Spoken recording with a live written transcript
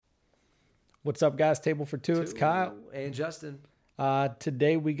What's up, guys? Table for two. It's Kyle and Justin.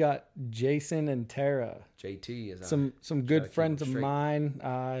 Today we got Jason and Tara. JT is some good friends of mine.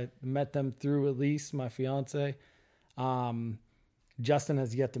 Met them through Elise, my fiance. Justin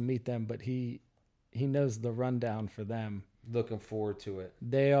has yet to meet them, but he knows the rundown for them. Looking forward to it.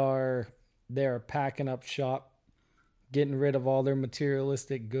 They are packing up shop, getting rid of all their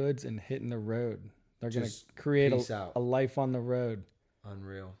materialistic goods, and hitting the road. They're going to create a life on the road.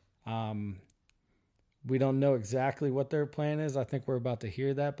 Unreal. We don't know exactly what their plan is. I think we're about to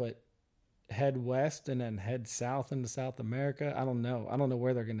hear that, but head west and then head south into South America. I don't know. I don't know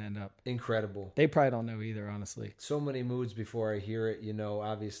where they're going to end up. Incredible. They probably don't know either, honestly. So many moods before I hear it. You know,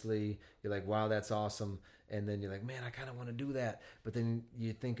 obviously, you're like, wow, that's awesome. And then you're like, man, I kind of want to do that. But then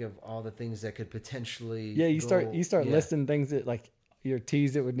you think of all the things that could potentially you start listing things that, like, your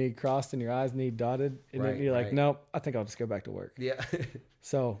T's that would need crossed and your I's need dotted. And then you're like, nope, I think I'll just go back to work. Yeah.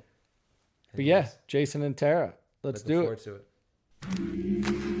 So, but yeah, Jason and Tara, let's do it. Looking forward to it.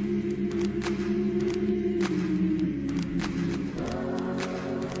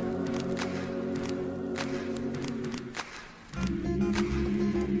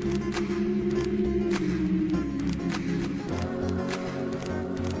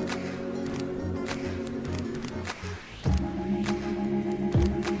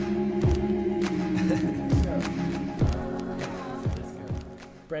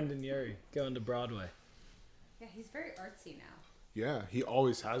 Brendan Urie going to Broadway. Yeah, he's very artsy now. Yeah, he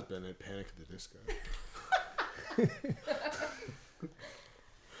always has been at Panic at the Disco.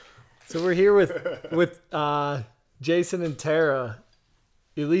 So we're here with Jason and Tara.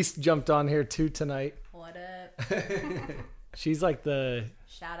 Elise jumped on here too tonight. What up? She's like the...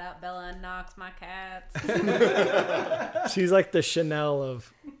 Shout out Bella and Knox, my cats. She's like the Chanel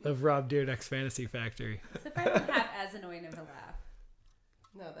of Rob Dyrdek's Fantasy Factory. Except I don't have as annoying of a laugh.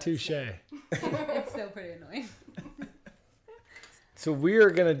 No, that's Touche. It's still pretty annoying. So we are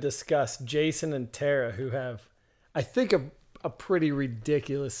going to discuss Jason and Tara, who have, I think, a pretty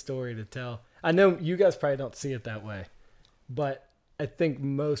ridiculous story to tell. I know you guys probably don't see it that way, but I think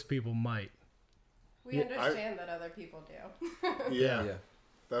most people might. We understand that other people do. Yeah,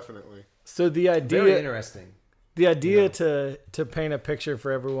 definitely. So the idea, very interesting. The idea to paint a picture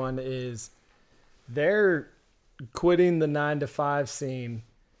for everyone is they're quitting the 9-to-5 scene,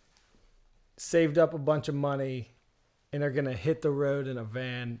 saved up a bunch of money, and they're going to hit the road in a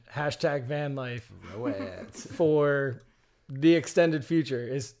van, #van life, for the extended future,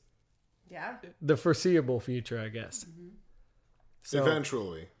 is the foreseeable future, I guess. Mm-hmm. So,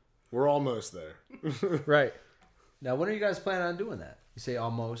 eventually. We're almost there. Right. Now, when are you guys planning on doing that? You say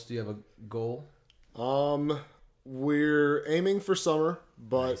almost. Do you have a goal? We're aiming for summer,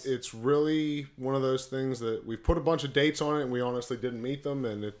 but it's really one of those things that we've put a bunch of dates on it and we honestly didn't meet them,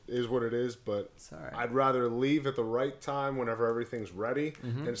 and it is what it is. But I'd rather leave at the right time whenever everything's ready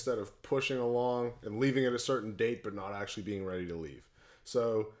instead of pushing along and leaving at a certain date but not actually being ready to leave.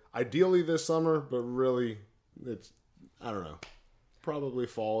 So ideally this summer, but really it's, I don't know, probably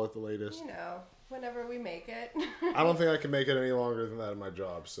fall at the latest. You know, whenever we make it. I don't think I can make it any longer than that in my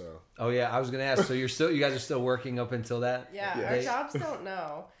job, so. Oh yeah, I was going to ask, so you guys are still working up until that? Yeah, our jobs don't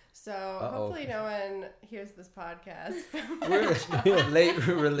know. So hopefully no one hears this podcast. Late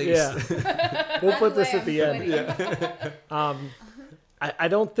release. Yeah. We'll put this at the end. Yeah. I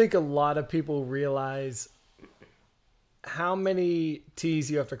don't think a lot of people realize how many T's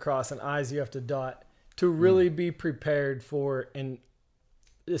you have to cross and I's you have to dot to really be prepared for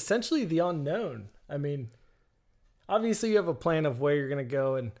essentially the unknown. I mean, obviously you have a plan of where you're going to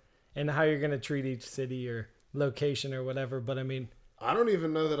go and how you're going to treat each city or location or whatever. But I mean, I don't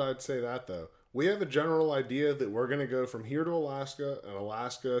even know that I'd say that though. We have a general idea that we're going to go from here to Alaska and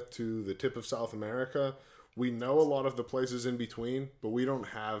Alaska to the tip of South America. We know a lot of the places in between, but we don't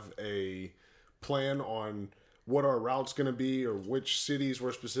have a plan on what our route's going to be or which cities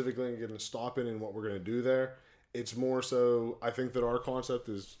we're specifically going to stop in and what we're going to do there. It's more so, I think that our concept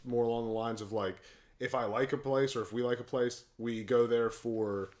is more along the lines of like, if I like a place or if we like a place, we go there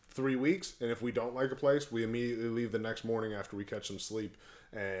for 3 weeks. And if we don't like a place, we immediately leave the next morning after we catch some sleep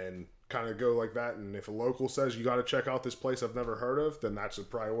and kind of go like that. And if a local says, you got to check out this place I've never heard of, then that's a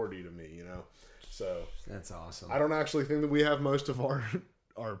priority to me, you know? So that's awesome. I don't actually think that we have most of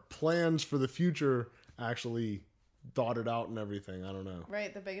our plans for the future actually dotted out and everything. I don't know.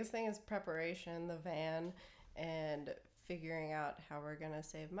 Right. The biggest thing is preparation, the van, and figuring out how we're going to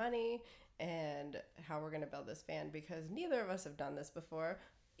save money and how we're going to build this van, because neither of us have done this before.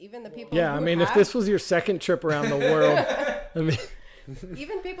 Even the people if this was your second trip around the world, I mean,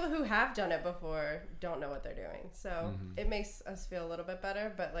 even people who have done it before don't know what they're doing. So it makes us feel a little bit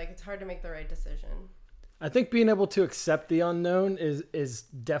better, but like it's hard to make the right decision. I think being able to accept the unknown is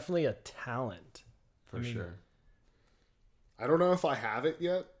definitely a talent. For sure. I don't know if I have it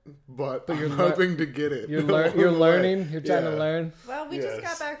yet, but you're I'm hoping to get it. You're along you're the learning. way. You're trying to Yeah. learn. Well, we just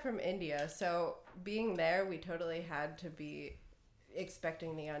got Yes. back from India, so being there, we totally had to be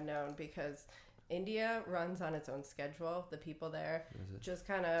expecting the unknown because India runs on its own schedule. The people there just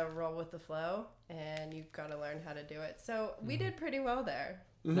kind of roll with the flow, and you've got to learn how to do it. So we did pretty well there.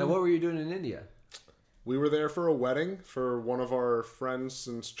 Now, what were you doing in India? We were there for a wedding for one of our friends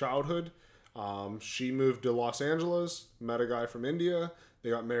since childhood. She moved to Los Angeles, met a guy from India. They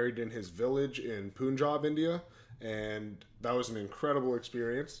got married in his village in Punjab, India, and that was an incredible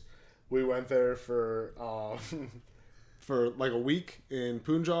experience. We went there for for like a week in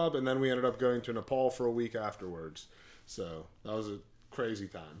Punjab, and then we ended up going to Nepal for a week afterwards. So that was a crazy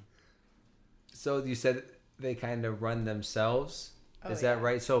time. So you said they kind of run themselves. Oh, Is that yeah.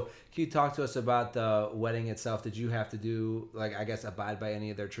 right? So can you talk to us about the wedding itself? Did you have to do, like, I guess, abide by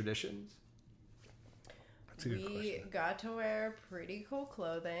any of their traditions? That's a good We question. got to wear pretty cool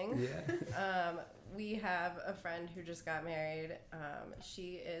clothing. Yeah. We have a friend who just got married.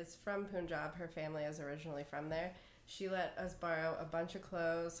 She is from Punjab. Her family is originally from there. She let us borrow a bunch of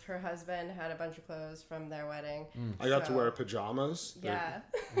clothes. Her husband had a bunch of clothes from their wedding. I got to So- wear pajamas. Yeah.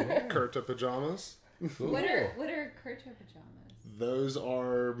 Kurta pajamas. What are Kurta pajamas? Those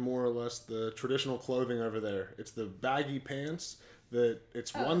are more or less the traditional clothing over there. It's the baggy pants that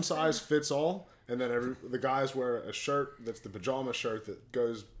it's one size fits all, and then the guys wear a shirt that's the pajama shirt that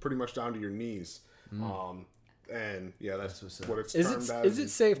goes pretty much down to your knees. And yeah, that's what's up. what it's Is termed it as. is it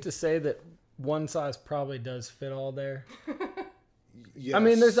safe to say that one size probably does fit all there? Yes. I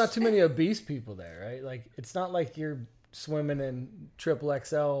mean, there's not too many obese people there, right? Like, it's not like you're swimming in triple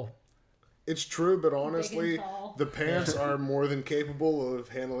XL. It's true, but honestly, tall. the pants are more than capable of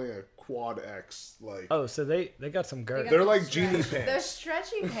handling a quad X. Like Oh, so they got some girth. they're like genie They're pants.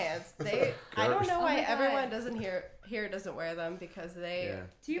 stretchy pants. I don't know Oh why my God. everyone doesn't here doesn't wear them because they. Yeah.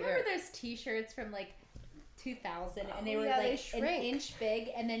 Do you remember they're- those T-shirts from like 2000, and they Oh, were yeah, they like an shrink. inch big,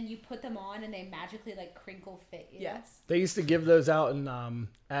 and then you put them on, and they magically like crinkle fit you? Yes. They used to give those out in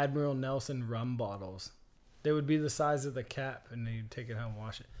Admiral Nelson rum bottles. They would be the size of the cap, and then you'd take it home and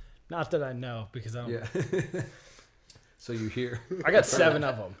wash it. Not that I know, because I don't. Yeah. So you hear. I got 7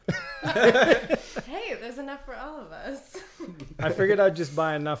 of them. Hey, there's enough for all of us. I figured I'd just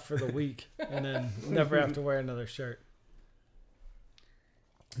buy enough for the week and then never have to wear another shirt.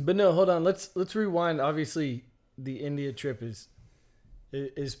 But no, hold on. Let's rewind. Obviously, the India trip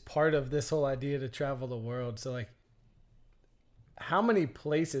is part of this whole idea to travel the world. So, like, how many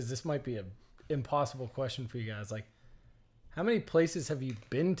places? This might be an impossible question for you guys. Like, how many places have you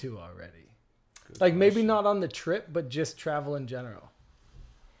been to already? Like, maybe not on the trip, but just travel in general.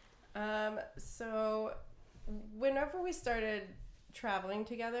 So whenever we started traveling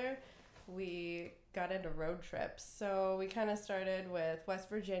together, we got into road trips. So we kind of started with West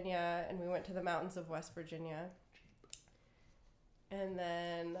Virginia, and we went to the mountains of West Virginia. And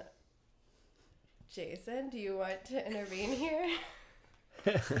then, Jason, do you want to intervene here?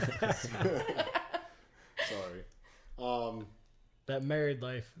 Sorry. That married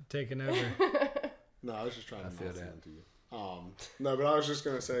life taking over. No, I was just trying to feel mouth that. it to you. No, but I was just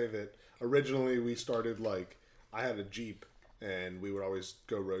gonna say that originally we started like I had a Jeep and we would always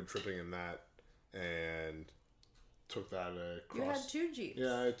go road tripping in that and took that across. You had 2 Jeeps.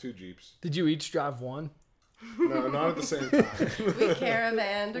 Yeah, I had 2 Jeeps. Did you each drive one? No, not at the same time. We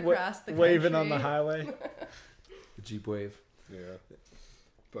caravanned across the country. Waving on the highway. The Jeep Wave. Yeah,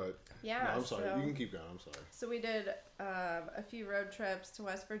 but Yeah, no, I'm sorry. so- You can keep going. I'm sorry. So we did a few road trips to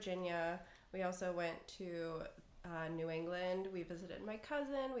West Virginia. We also went to New England. We visited my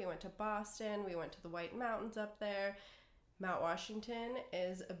cousin. We went to Boston. We went to the White Mountains up there. Mount Washington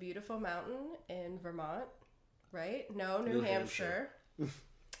is a beautiful mountain in Vermont, right? No, New New Hampshire.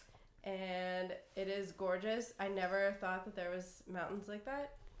 And it is gorgeous. I never thought that there was mountains like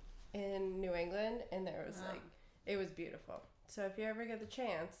that in New England, and there was Wow. like it was beautiful. So if you ever get the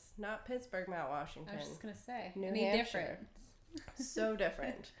chance, not Pittsburgh, Mount I Washington. was just gonna say, New any Hampshire. different? So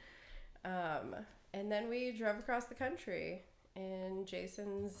different. And then we drove across the country in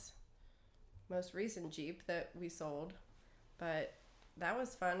Jason's most recent Jeep that we sold. But that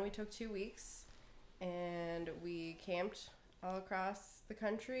was fun. We took 2 weeks and we camped all across the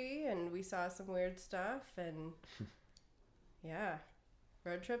country and we saw some weird stuff. And yeah,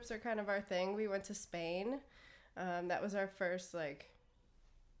 road trips are kind of our thing. We went to Spain. That was our first like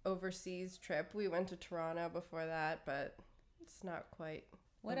overseas trip. We went to Toronto before that, but It's not quite.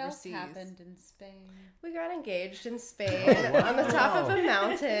 What overseas. else happened in Spain? We got engaged in Spain on the top of a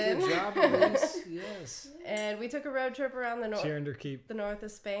mountain. Good job, Elise. Yes. And we took a road trip around Cheering to keep. the north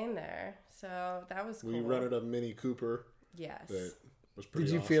of Spain there. So that was cool. We rented a Mini Cooper Yes. that was pretty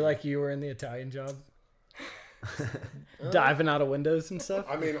Did you awesome. feel like you were in the Italian job? Diving out of windows and stuff?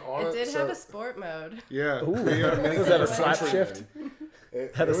 I mean, on It did have a sport mode. Yeah. Ooh. We had a Mini Was that a Cooper slap Countryman. shift?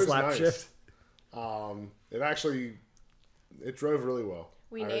 It Had a was slap nice. shift? It actually, it drove really well.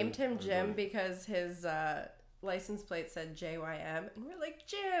 We I named him enjoyed Jim it. because his license plate said JYM. And we're like,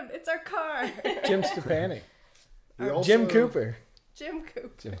 Jim, it's our car. Jim Stepani. We also- Jim Cooper. Jim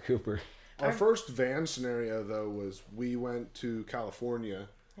Cooper. Jim Cooper. Our first van scenario, though, was we went to California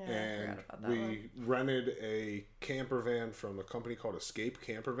Yeah, I and forgot about that we one. rented a camper van from a company called Escape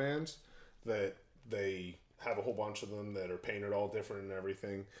Camper Vans that they have a whole bunch of them that are painted all different and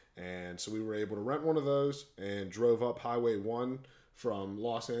everything. And so we were able to rent one of those and drove up Highway 1 from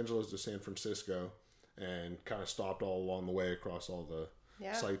Los Angeles to San Francisco and kind of stopped all along the way across all the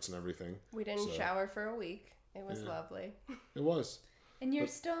Yeah. sites and everything. We didn't So- shower for a week. It was Yeah. lovely. It was And you're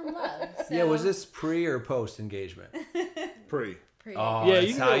still in love. So. Yeah, was this pre or post engagement? pretty. Pretty Oh, Yeah, that's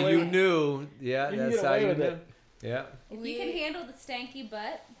you can how get away you with- knew. Yeah, You can that's get how away you with knew. it. Yeah, If We- you can handle the stanky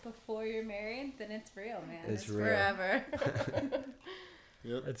butt before you're married, then it's real, man. It's It's real. forever.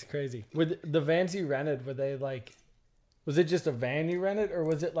 Yep. That's crazy. Were the vans you rented, were they like, was it just a van you rented or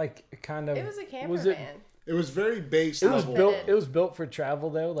was it like kind of, It was a camper was it, van. It was very base it was level. built, it was built for travel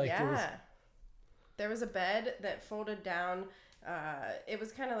though? Like Yeah. it was, There was a bed that folded down. It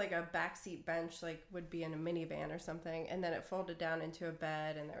was kind of like a backseat bench, like would be in a minivan or something. And then it folded down into a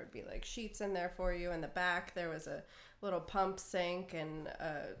bed, and there would be like sheets in there for you. In the back, there was a little pump sink and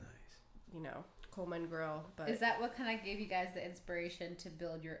Coleman grill. But Is that what kind of gave you guys the inspiration to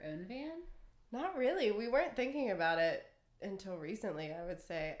build your own van? not really. We weren't thinking about it until recently, I would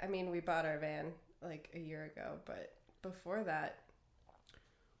say. I mean, we bought our van like a year ago, but before that,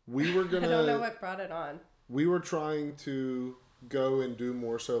 We were I don't know gonna. what brought it on. We were trying to go and do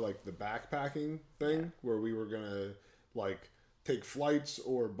more so like the backpacking thing, where we were gonna like take flights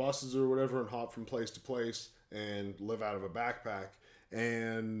or buses or whatever and hop from place to place and live out of a backpack.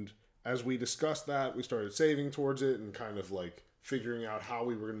 And as we discussed that, we started saving towards it and kind of like figuring out how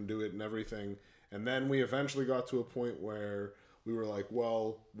we were going to do it and everything. And then we eventually got to a point where we were like,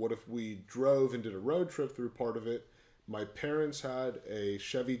 well, what if we drove and did a road trip through part of it? My parents had a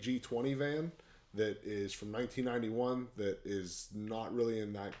Chevy G20 van that is from 1991 that is not really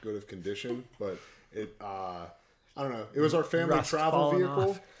in that good of condition, but it, I don't know. It was our family Rust travel falling vehicle.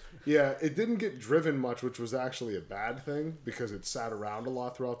 off. Yeah, it didn't get driven much, which was actually a bad thing because it sat around a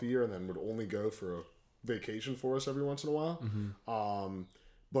lot throughout the year and then would only go for a vacation for us every once in a while.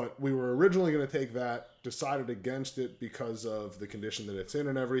 But we were originally going to take that, decided against it because of the condition that it's in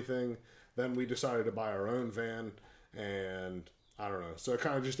and everything. Then we decided to buy our own van, and I don't know. So it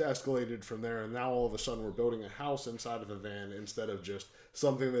kind of just escalated from there, and now all of a sudden we're building a house inside of a van instead of just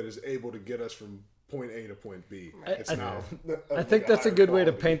something that is able to get us from point A to point B. It's now. I think that's a good way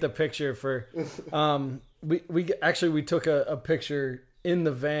to paint the picture for, we took a picture in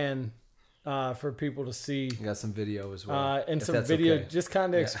the van, for people to see. you got some video as well. And if some that's video okay. just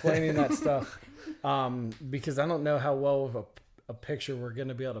kind of explaining that stuff, because I don't know how well of a picture we're going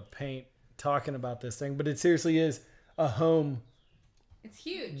to be able to paint talking about this thing, but it seriously is a home It's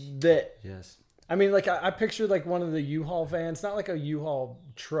huge. that, Yes. I mean, like I pictured like one of the U-Haul vans, not like a U-Haul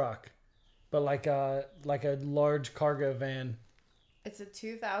truck, but like a large cargo van. It's a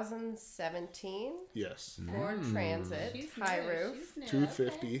 2017 Yes. Ford Transit, She's high new, roof, she's new,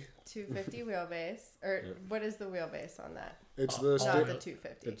 250. okay. 250 wheelbase. Or what is the wheelbase on that? It's the Not sta- the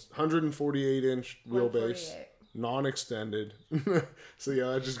 250. it's 148 inch wheelbase, 148. non-extended. So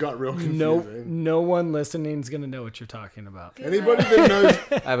yeah, it just got real No, confusing. no one listening is going to know what you're talking about. Anybody that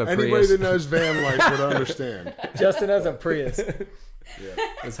knows I have a anybody Prius. that knows van life would understand. Justin has a Prius.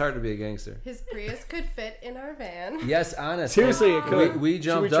 It's hard to be a gangster. His Prius could fit in our van. Yes, honestly. Seriously, it could. We Should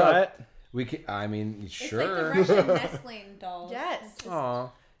jumped we try up. it? We can, I mean, It's sure. like the Russian nestling dolls. Yes. It's just Aw.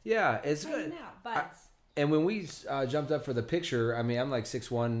 Yeah, it's good. hanging out, buds. And when we jumped up for the picture, I mean, I'm like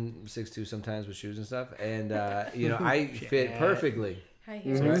 6'1", 6'2", sometimes with shoes and stuff, and I fit perfectly. High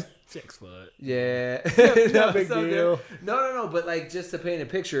heels. Right? 6 foot. Yeah, No big so deal. good. No, but like just to paint a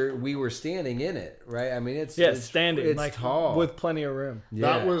picture, we were standing in it, right? I mean, it's Standing, it's like tall with plenty of room.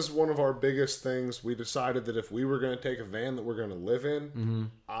 yeah. That was one of our biggest things. We decided that if we were going to take a van that we're going to live in,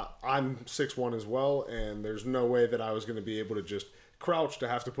 I'm 6'1" as well, and there's no way that I was going to be able to just crouch to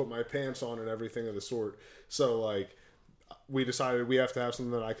have to put my pants on and everything of the sort. So like, we decided we have to have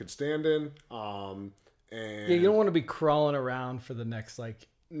something that I could stand in. And Yeah, you don't want to be crawling around for the next like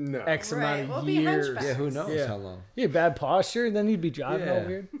no. X Right, amount we'll of be years. hunchbacks. Yeah, who knows Yeah. how long? Yeah, bad posture, and then you'd be driving all Yeah.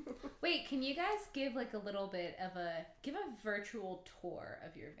 weird. Wait, can you guys give like a little bit of give a virtual tour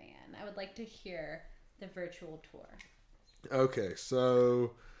of your van? I would like to hear the virtual tour. Okay,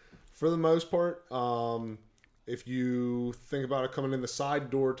 so for the most part, if you think about it coming in the side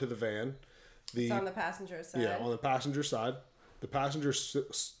door to the van, It's on the passenger side. yeah, on the passenger side, the passenger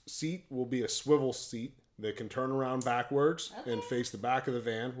seat will be a swivel seat that can turn around backwards and face the back of the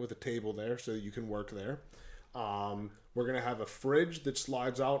van with a table there so that you can work there. We're going to have a fridge that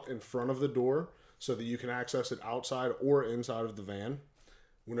slides out in front of the door so that you can access it outside or inside of the van.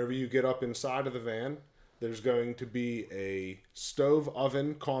 Whenever you get up inside of the van, there's going to be a stove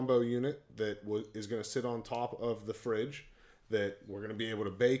oven combo unit that is going to sit on top of the fridge that we're going to be able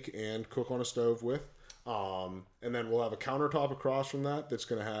to bake and cook on a stove with. And then we'll have a countertop across from that that's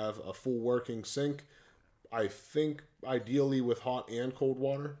going to have a full working sink. I think ideally with hot and cold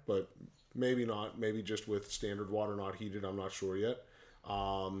water, but maybe not. Maybe just with standard water, not heated. I'm not sure yet.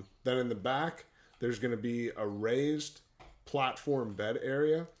 Then in the back, there's going to be a raised platform bed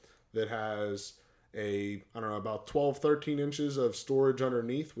area that has about 12, 13 inches of storage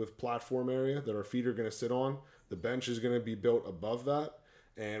underneath with platform area that our feet are going to sit on. The bench is going to be built above that.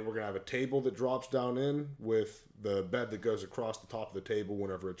 And we're going to have a table that drops down in with the bed that goes across the top of the table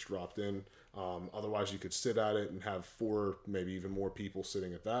whenever it's dropped in. Otherwise, you could sit at it and have 4, maybe even more people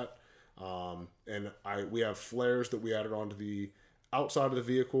sitting at that. We have flares that we added onto the outside of the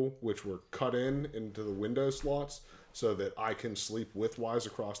vehicle, which were cut into the window slots so that I can sleep widthwise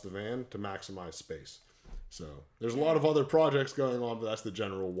across the van to maximize space. So there's a lot of other projects going on, but that's the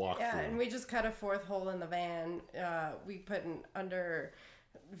general walkthrough. Yeah, and we just cut a 4th hole in the van. We put an under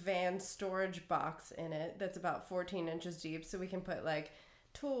van storage box in it that's about 14 inches deep, so we can put like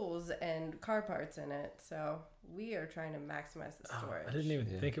tools and car parts in it. So we are trying to maximize the storage. I didn't even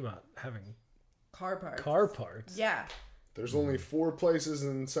think about having car parts. car parts. Yeah. There's only 4 places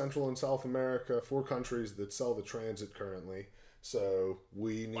in Central and South America, 4 countries that sell the Transit currently. So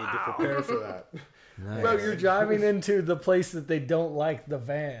we need to prepare for that. Nice. Bro, you're driving into the place that they don't like the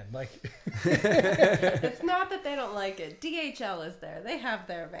van. Like, It's not that they don't like it. DHL is there. They have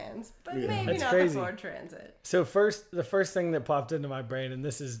their vans, but maybe That's not crazy. the Ford Transit. so the first thing that popped into my brain, and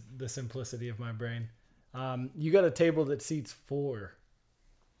this is the simplicity of my brain, you got a table that seats 4,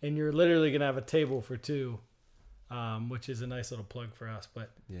 and you're literally gonna have a table for 2, which is a nice little plug for us.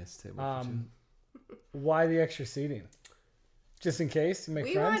 But Yes, table for two. why the extra seating? Just in case you make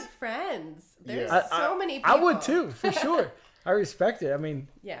We friends. want friends. There's Yeah. so many people. I would too, for sure. I respect it. I mean,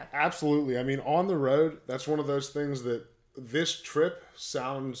 Yeah. Absolutely. I mean, on the road, that's one of those things that this trip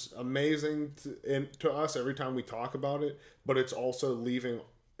sounds amazing to us every time we talk about it, but it's also leaving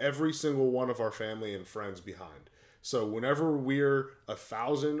every single one of our family and friends behind. So whenever we're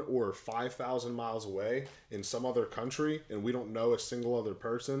 1,000 or 5,000 miles away in some other country and we don't know a single other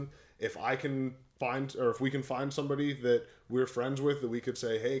person, if we can find somebody that we're friends with that we could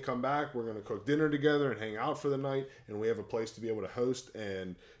say, hey, come back, we're going to cook dinner together and hang out for the night, and we have a place to be able to host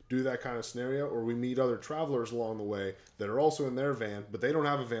and do that kind of scenario, or we meet other travelers along the way that are also in their van, but they don't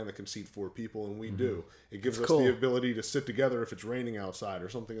have a van that can seat 4 people, and we do. It gives us cool. the ability to sit together if it's raining outside or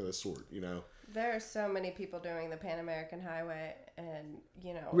something of the sort, you know? There are so many people doing the Pan American Highway, and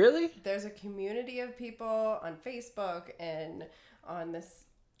really? there's a community of people on Facebook and on this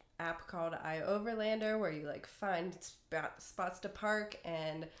app called iOverlander where you like find spots to park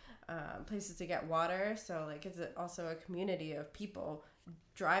and places to get water. So like it's also a community of people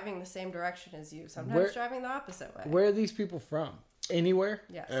driving the same direction as you, sometimes driving the opposite way. Where are these people from? Anywhere?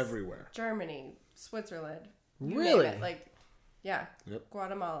 Yes. Everywhere. Germany, Switzerland. You Really? Name it. Like, yeah. Yep.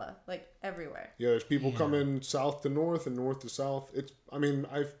 Guatemala. Like everywhere. Yeah, there's people coming south to north and north to south.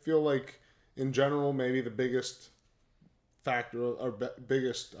 I feel like in general, maybe the biggest factor or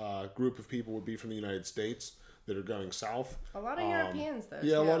biggest group of people would be from the United States that are going south. A lot of Europeans, though.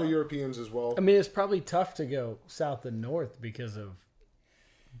 Yeah, a lot too. of Europeans as well. I mean, it's probably tough to go south and north because of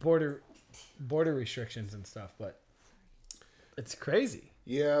border restrictions and stuff, but it's crazy.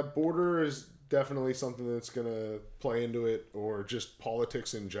 Yeah, border is definitely something that's going to play into it, or just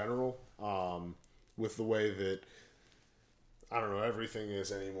politics in general, with the way that, I don't know, everything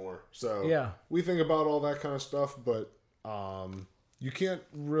is anymore. So Yeah. we think about all that kind of stuff, but you can't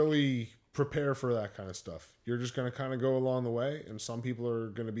really prepare for that kind of stuff. You're just going to kind of go along the way, and some people are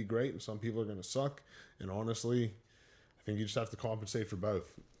going to be great and some people are going to suck. And honestly, I think you just have to compensate for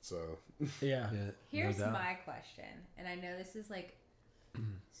both. So Yeah. Here's no doubt. my question, and I know this is like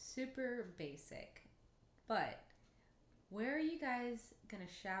super basic, but where are you guys gonna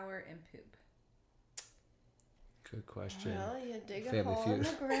shower and poop? Good question. Well, you dig a Family hole in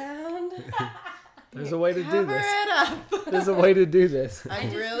Feud. the ground. There's a way to do Cover this. it up. There's a way to do this. I'm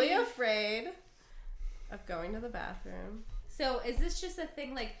just really think- afraid of going to the bathroom. So is this just a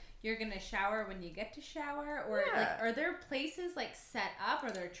thing like you're gonna shower when you get to shower, or Yeah. like are there places like set up? Are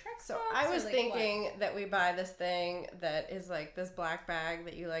there trick So stops, I or, was like, thinking that we buy this thing that is like this black bag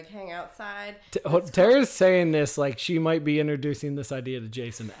that you like hang outside. Tara's saying this like she might be introducing this idea to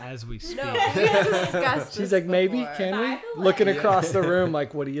Jason as we speak. No, we discussed She's this like, maybe, before. can we? By the Looking way- across the room,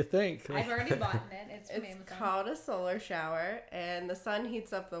 like, what do you think? What? I've already bought it. It's from It's Amazon. called a solar shower, and the sun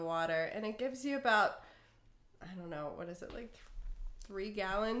heats up the water, and it gives you about, I don't know, what is it, like 3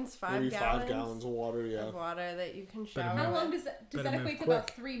 gallons, 5 Maybe gallons, 5 gallons of water, yeah. of water that you can Better shower How move. long with. does Better that move equate to about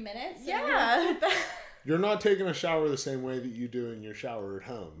quick. 3 minutes? Yeah. You're not taking a shower the same way that you do in your shower at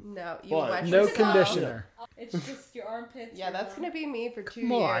home. No, you But- wet No yourself. conditioner. It's just your armpits. Yeah, your that's bum. going to be me for 2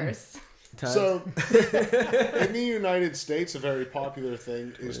 Come on. years. So, in the United States, a very popular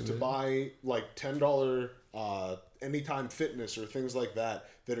thing is to buy like $10 Anytime Fitness or things like that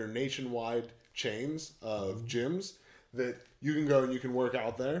are nationwide chains of gyms that you can go and you can work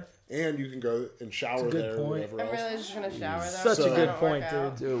out there, and you can go and shower That's a good there or point. whatever I'm else. really just going to shower though. Such so a I good don't point, work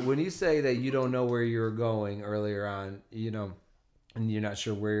out. dude. Dude, when you say that you don't know where you're going earlier on, you know, and you're not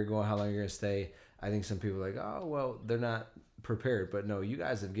sure where you're going, how long you're going to stay, I think some people are like, oh, well, they're not prepared. But no, you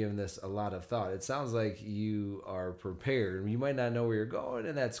guys have given this a lot of thought. It sounds like you are prepared. You might not know where you're going,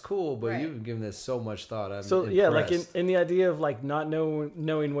 and that's cool, but Right. you've given this so much thought. I'm So yeah, like impressed. in the idea of like not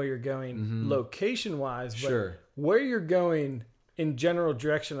knowing where you're going location wise, but Sure. where you're going in general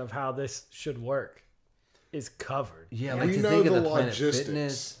direction of how this should work is covered. Yeah, We like to know think of the the Planet logistics.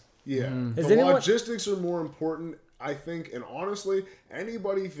 Fitness. Yeah. Has The anyone- logistics are more important, I think, and honestly,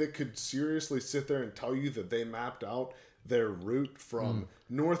 anybody that could seriously sit there and tell you that they mapped out their route from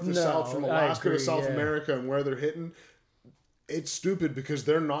north to No, south, from I Alaska to agree, South yeah. America and where they're hitting, it's stupid because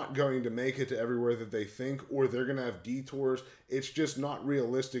they're not going to make it to everywhere that they think, or they're going to have detours. It's just not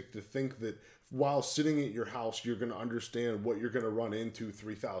realistic to think that while sitting at your house, you're going to understand what you're going to run into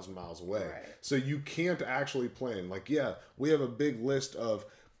 3,000 miles away. Right. So you can't actually plan. Like, yeah, we have a big list of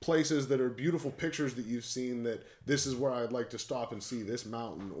places that are beautiful pictures that you've seen that this is where I'd like to stop and see this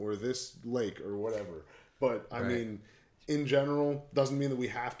mountain or this lake or whatever. But I Right. mean, in general, doesn't mean that we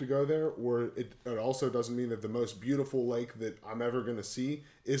have to go there, or it also doesn't mean that the most beautiful lake that I'm ever going to see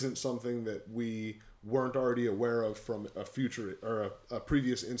isn't something that we weren't already aware of from a future or a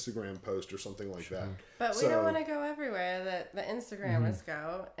previous Instagram post or something like that. But we So- don't want to go everywhere that the Instagrammers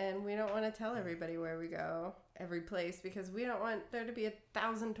go, and we don't want to tell everybody where we go, every place, because we don't want there to be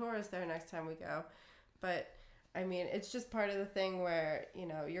 1,000 tourists there next time we go. But I mean, it's just part of the thing where, you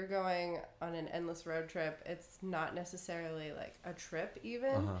know, you're going on an endless road trip. It's not necessarily like a trip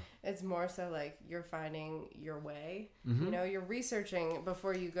even. It's more so like you're finding your way. You know, you're researching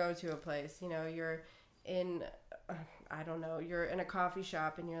before you go to a place. You know, you're in, I don't know, you're in a coffee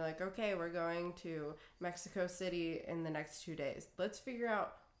shop and you're like, okay, we're going to Mexico City in the next 2 days. Let's figure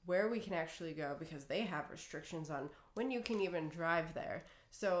out where we can actually go because they have restrictions on when you can even drive there.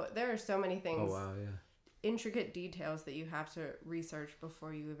 So there are so many things, Oh, wow, yeah. intricate details that you have to research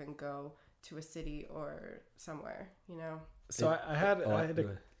before you even go to a city or somewhere, you know? So I had go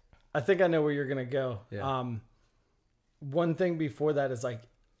ahead. I think I know where you're gonna go. Yeah. One thing before that is like,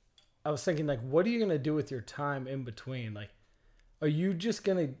 I was thinking like, what are you gonna do with your time in between? Like, are you just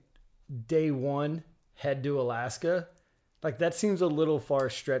gonna day one head to Alaska? Like that seems a little far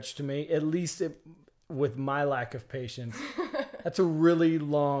stretched to me. At least with my lack of patience, that's a really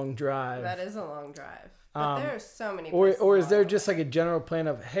long drive. That is a long drive. But there are so many Or places is there along the just way. like a general plan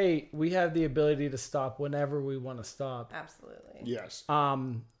of, hey, we have the ability to stop whenever we want to stop? Absolutely. Yes.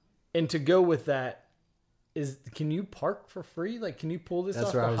 And to go with that is, can you park for free? Like, can you pull this That's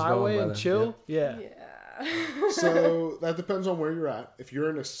off where I the was highway going, and brother. chill? Yeah. Yeah. So that depends on where you're at. If you're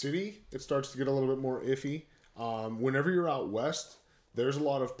in a city, it starts to get a little bit more iffy. Whenever you're out west, there's a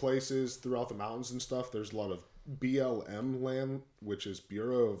lot of places throughout the mountains and stuff. There's a lot of BLM land, which is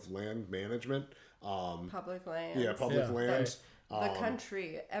Bureau of Land Management. Public lands. Yeah, public Yeah, lands. The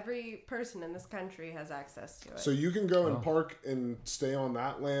country, every person in this country has access to it. So you can go and park and stay on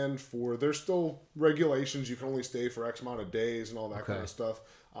that land for. There's still regulations. You can only stay for X amount of days and all that kind Okay. of stuff.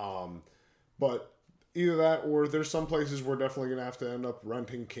 But either that, or there's some places we're definitely gonna have to end up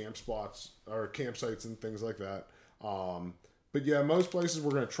renting camp spots or campsites and things like that. But yeah, most places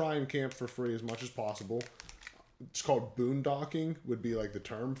we're gonna try and camp for free as much as possible. It's called boondocking would be like the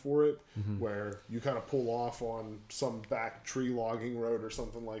term for it, where you kind of pull off on some back tree logging road or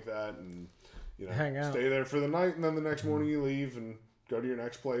something like that, and you know, Hang out. stay there for the night, and then the next morning you leave and go to your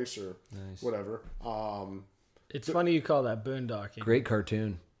next place or Nice. whatever. It's funny you call that boondocking. Great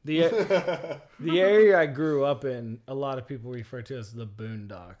cartoon. The area I grew up in, a lot of people refer to as the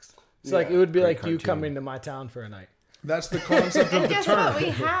boondocks. It's like it would be Great like you cartoon. coming to my town for a night. That's the concept of And the guess term. what we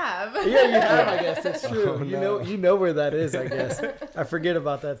have? Yeah, you have. I guess that's true. Oh, You know where that is. I guess I forget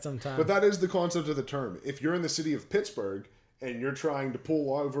about that sometimes. But that is the concept of the term. If you're in the city of Pittsburgh and you're trying to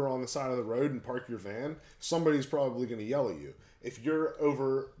pull over on the side of the road and park your van, somebody's probably going to yell at you. If you're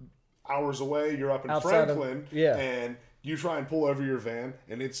over hours away, you're up in Outside of- Franklin, yeah. and you try and pull over your van,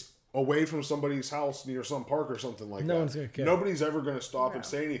 and it's away from somebody's house near some park or something like that. No one's gonna care. Nobody's ever going to stop and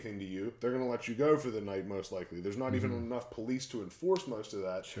say anything to you. They're going to let you go for the night, most likely. There's not even enough police to enforce most of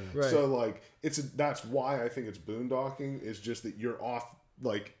that. Sure. Right. So, like, that's why I think it's boondocking, is just that you're off,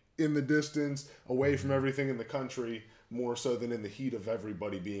 like, in the distance, away from everything in the country, more so than in the heat of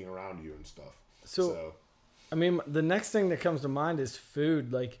everybody being around you and stuff. So I mean, the next thing that comes to mind is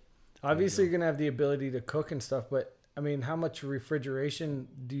food. Like, obviously, you're gonna have the ability to cook and stuff, but I mean, how much refrigeration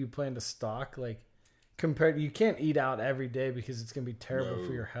do you plan to stock? Like, compared, you can't eat out every day because it's gonna be terrible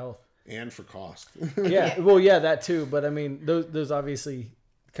for your health. And for cost. Yeah, well, yeah, that too. But I mean, those obviously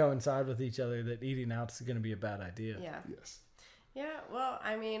coincide with each other. That eating out is gonna be a bad idea. Yeah. Yes. Yeah, well,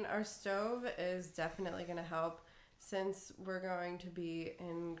 I mean, our stove is definitely going to help since we're going to be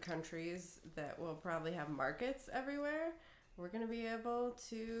in countries that will probably have markets everywhere. We're going to be able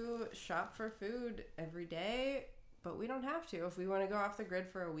to shop for food every day, but we don't have to. If we want to go off the grid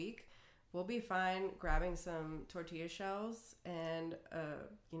for a week, we'll be fine grabbing some tortilla shells and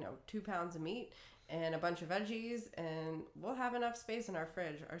 2 pounds of meat and a bunch of veggies, and we'll have enough space in our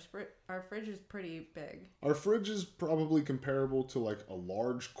fridge. Our fridge is pretty big. Our fridge is probably comparable to, like, a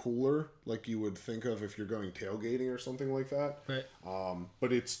large cooler, like you would think of if you're going tailgating or something like that. Right.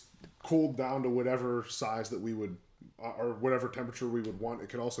 But it's cooled down to whatever size that we would, or whatever temperature we would want. It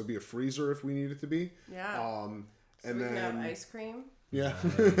could also be a freezer if we need it to be. Yeah. And So we then can have ice cream. yeah.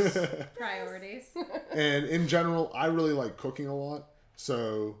 Priorities. And in general, I really like cooking a lot.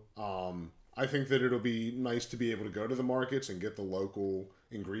 So I think that it'll be nice to be able to go to the markets and get the local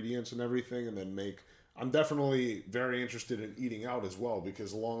ingredients and everything, and then make. I'm definitely very interested in eating out as well,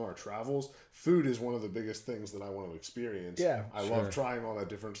 because along our travels, food is one of the biggest things that I want to experience. Yeah, I love trying all that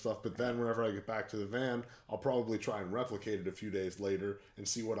different stuff, but then whenever I get back to the van, I'll probably try and replicate it a few days later and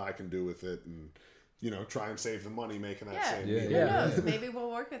see what I can do with it, and try and save the money making that same meal. Who Yeah. knows? Maybe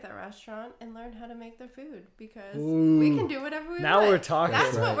we'll work at that restaurant and learn how to make their food, because we can do whatever we want. Now we're talking.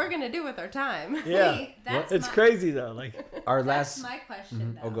 That's Right. what we're gonna do with our time. Yeah, See, that's it's my- crazy though. Like, Our That's last. my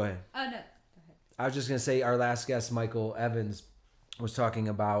question, though. Oh, go ahead. Oh, no. I was just gonna say our last guest, Michael Evans, was talking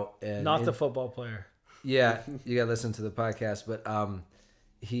about not the football player. Yeah, you gotta listen to the podcast. But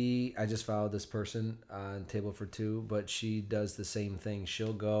I just followed this person on Table for Two, but she does the same thing.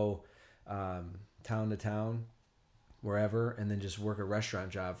 She'll go town to town, wherever, and then just work a restaurant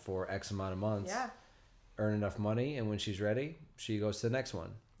job for X amount of months. Yeah. Earn enough money, and when she's ready, she goes to the next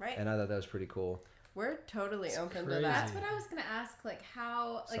one. Right. And I thought that was pretty cool. We're totally open to crazy. that. That's what I was gonna ask. Like,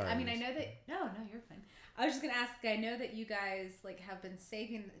 how? Like, Sorry, I mean, I miss. know that. No, you're fine. I was just gonna ask. I know that you guys like have been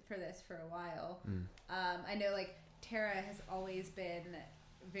saving for this for a while. I know like Tara has always been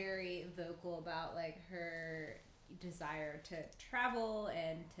very vocal about like her desire to travel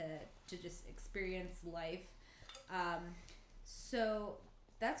and to just experience life. So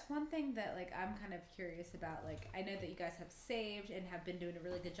that's one thing that like I'm kind of curious about. Like, I know that you guys have saved and have been doing a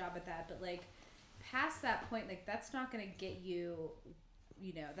really good job at that, but like past that point, like that's not going to get you,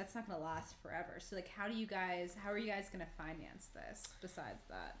 that's not going to last forever. So like how are you guys going to finance this besides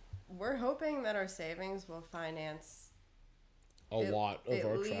that? We're hoping that our savings will finance A lot of at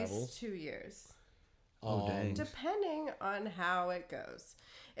our least travels. 2 years. Oh dang! Depending on how it goes.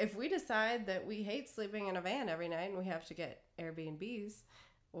 If we decide that we hate sleeping in a van every night and we have to get Airbnbs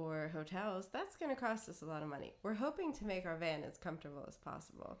or hotels, that's going to cost us a lot of money. We're hoping to make our van as comfortable as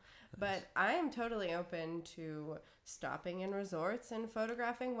possible. But I am totally open to stopping in resorts and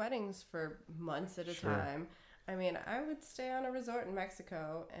photographing weddings for months at a time. I mean, I would stay on a resort in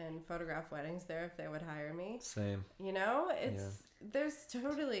Mexico and photograph weddings there if they would hire me. Same. There's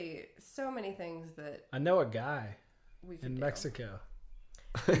totally so many things that I know a guy we could in do. Mexico.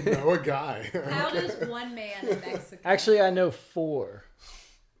 No, a guy. How does one man in Mexico? Actually, I know 4.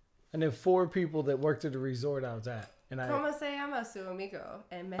 I know 4 people that worked at a resort I was at, and ¿Cómo se llama su amigo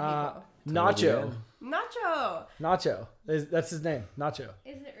en Mexico? Nacho. Nacho. That's his name, Nacho.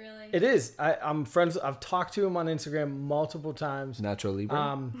 Is it really? It is. I'm friends. I've talked to him on Instagram multiple times. Nacho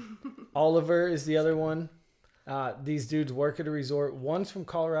Libre. Oliver is the other one. These dudes work at a resort. One's from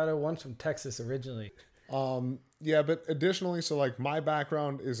Colorado. One's from Texas originally. Yeah, but additionally, so like my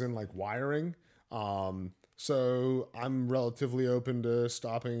background is in like wiring. So I'm relatively open to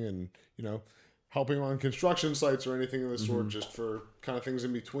stopping and, helping on construction sites or anything of the sort, just for kind of things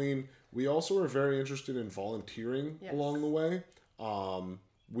in between. We also are very interested in volunteering along the way.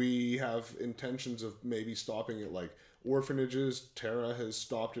 We have intentions of maybe stopping at like orphanages. Tara has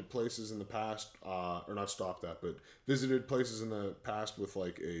stopped at places in the past, or not stopped at, but visited places in the past with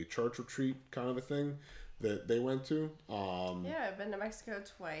like a church retreat kind of a thing that they went to. Yeah, I've been to Mexico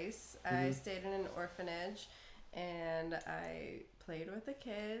twice. I stayed in an orphanage, and I played with the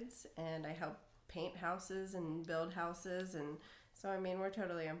kids, and I helped paint houses and build houses, and so I mean we're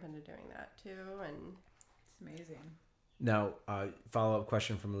totally open to doing that too. And It's amazing. Now, follow-up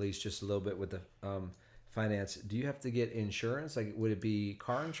question from Elise, just a little bit with the finance. Do you have to get insurance? Like, would it be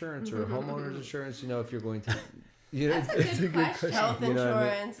car insurance or homeowners insurance? If you're going to... That's a good question. health You know what I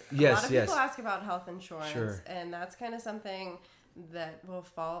mean? insurance. Yes, a lot of yes. people ask about health insurance, Sure. and that's kind of something that will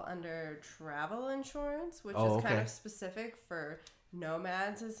fall under travel insurance, which Oh, is kind okay. of specific for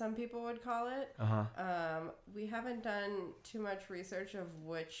nomads, as some people would call it. We haven't done too much research of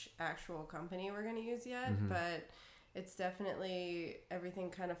which actual company we're going to use yet, but it's definitely, everything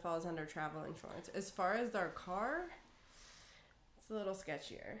kind of falls under travel insurance. As far as our car, it's a little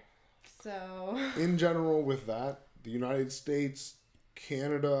sketchier. So In general, with that, the United States,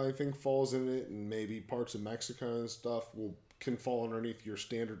 Canada, I think falls in it, and maybe parts of Mexico and stuff can fall underneath your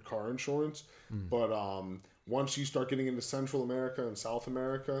standard car insurance. But once you start getting into Central America and South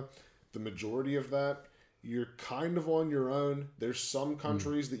America, the majority of that, you're kind of on your own. There's some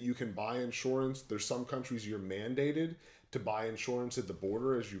countries that you can buy insurance. There's some countries you're mandated to buy insurance at the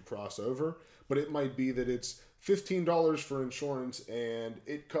border as you cross over. But it might be that it's $15 for insurance and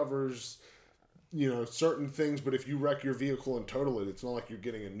it covers, certain things. But if you wreck your vehicle and total it, it's not like you're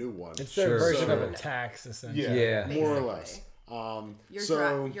getting a new one. It's their Sure, version of sure. a tax, essentially. Yeah, Yeah. more or Basically.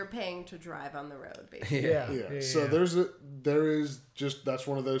 less. you're paying to drive on the road, basically. Yeah. So there is just, that's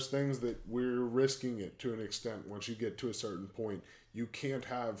one of those things that we're risking it to an extent. Once you get to a certain point, you can't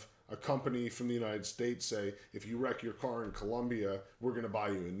have a company from the United States say, if you wreck your car in Colombia, we're going to buy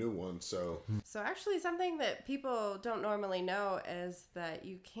you a new one. So So actually something that people don't normally know is that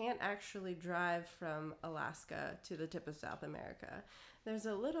you can't actually drive from Alaska to the tip of South America. There's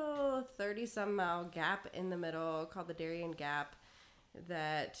a little 30-some mile gap in the middle called the Darien Gap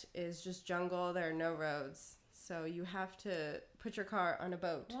that is just jungle. There are no roads. So you have to put your car on a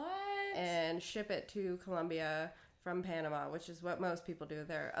boat What? and ship it to Colombia from Panama, which is what most people do.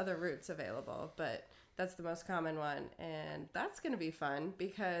 There are other routes available, but that's the most common one. And that's going to be fun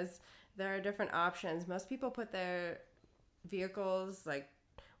because there are different options. Most people put their vehicles, like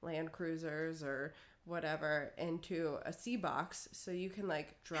Land Cruisers or whatever, into a C-Box. So you can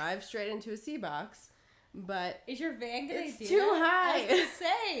like drive straight into a C-Box, but Is your van gonna It's do too that? high. I was gonna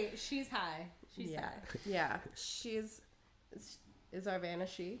say she's high. She's yeah, high. yeah, is our van a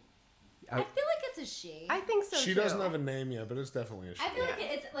she? I feel like it's a she. I think so she too. doesn't have a name yet, but it's definitely a she. I feel like Yeah.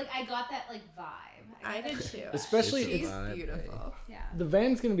 it's like I got that like vibe. I got did that too. vibe. Especially It's a She's vibe, beautiful. Yeah. The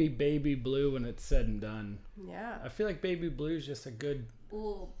van's going to be baby blue when it's said and done. Yeah. I feel like baby blue is just a good...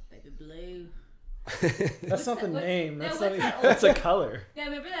 Ooh, baby blue. That's not the What's- name. no, That's what's not that even, that's a old- color. Yeah,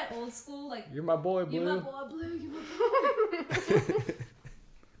 remember that old school like You're my boy, you my blue. boy blue, you my boy.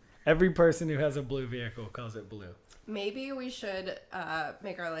 Every person who has a blue vehicle calls it blue. Maybe we should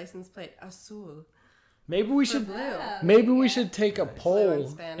make our license plate azul. Maybe we For should... blue. Maybe we Yeah. should take a Blue in poll.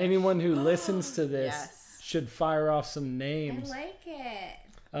 Spanish. Anyone who listens to this Yes. should fire off some I names. like it.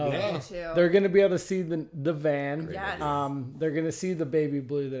 Yeah. Me too. They're going to be able to see the van. Yes. They're going to see the baby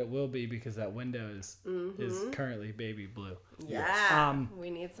blue that it will be because that window is Mm-hmm. currently baby blue. Yeah. We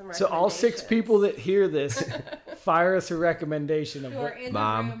need some So all 6 recommendations. people that hear this, fire us a recommendation of Who are what. in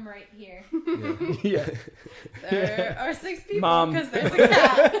Mom. the room right here. Yeah. There are 6 people Mom. because there's a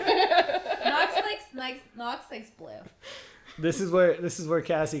cat. Knox likes blue. This is where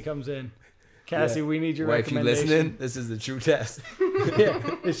Cassie comes in. Cassie, Yeah. we need your Wife, you recommendation. listening? This is the true test. Yeah.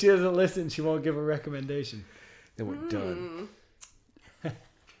 If she doesn't listen, she won't give a recommendation. Then we're done.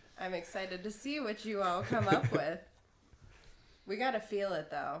 I'm excited to see what you all come up with. We got to feel it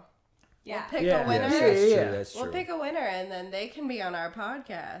though. Yeah. We'll pick Yeah. a winner. Yes, Yeah, that's yeah. true. That's We'll true. pick a winner and then they can be on our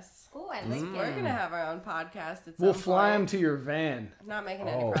podcast. Oh, I like We're it. going to have our own podcast at some We'll fly them point. to your van. I'm not making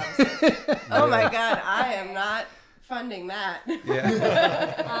any Oh. promises. Oh my god, I am not funding that.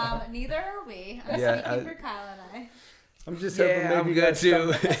 Yeah. Neither are we. I'm Yeah, speaking for Kyle and I. I'm just hoping Yeah, maybe I'm you good guys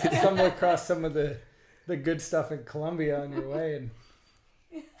too. stumble across some of the good stuff in Colombia on your way. And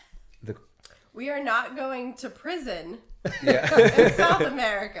We are not going to prison Yeah. in South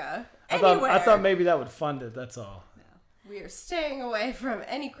America. I Anywhere. thought maybe that would fund it. That's all. We are staying away from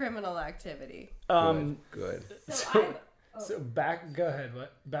any criminal activity. Good. So back. Go ahead.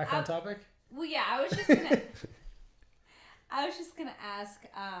 What? Back on topic. Well, yeah, I was just gonna ask.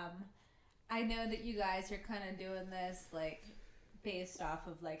 I know that you guys are kind of doing this like based off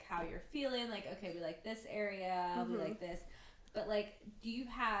of like how you're feeling. Like, okay, we like this area, we like this, but like, do you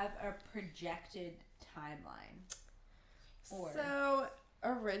have a projected timeline? So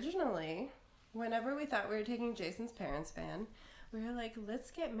originally, whenever we thought we were taking Jason's parents' van, we were like,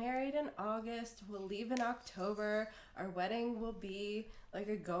 let's get married in August. We'll leave in October. Our wedding will be like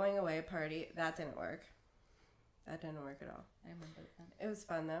a going away party. That didn't work. That didn't work at all. I remember that. It was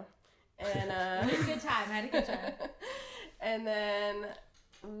fun though. And I had a good time. And then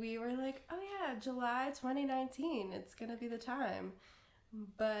we were like, oh yeah, July 2019. It's going to be the time.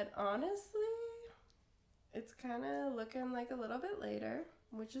 But honestly, it's kind of looking like a little bit later,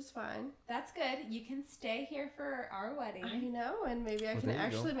 which is fine. That's good. You can stay here for our wedding. I know, and maybe I can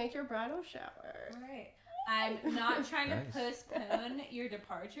actually make your bridal shower. All right. I'm not trying to postpone your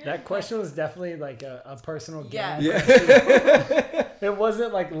departure. That question was definitely like a personal game. Yes. Yeah. It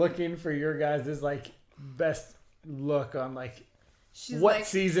wasn't like looking for your guys' like best look on like She's what like,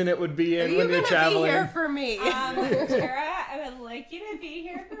 season it would be in are when you you're gonna traveling. be here for me? Tara, I would like you to be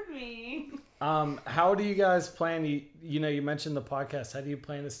here for me. How do you guys plan? You mentioned the podcast. How do you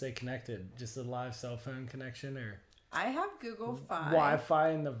plan to stay connected? Just a live cell phone connection or I have Google Fi. Wi-Fi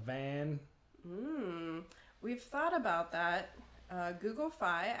in the van? We've thought about that. Google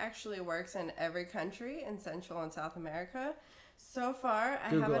Fi actually works in every country in Central and South America. So far, I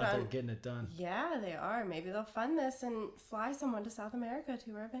Google have it out on. there getting it done. Yeah, they are. Maybe they'll fund this and fly someone to South America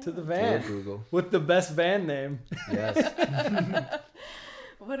to our van. To the van. Google. With the best van name. Yes.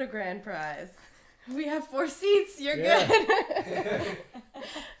 What a grand prize. We have 4 seats. You're Yeah. good.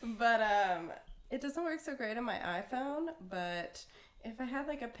 But it doesn't work so great on my iPhone. But if I had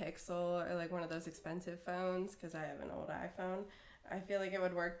like a Pixel or like one of those expensive phones, because I have an old iPhone, I feel like it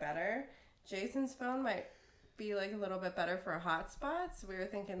would work better. Jason's phone might be like a little bit better for a hotspot. So we were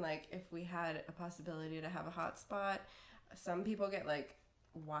thinking like if we had a possibility to have a hotspot, some people get like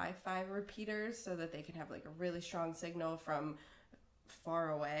Wi-Fi repeaters so that they can have like a really strong signal from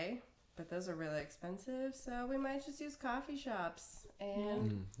far away. But those are really expensive, so we might just use coffee shops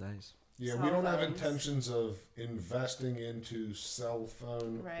and Nice. Yeah, cell we don't have phones. intentions of investing into cell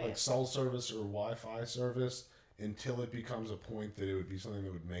phone, Right. like cell service or Wi-Fi service until it becomes a point that it would be something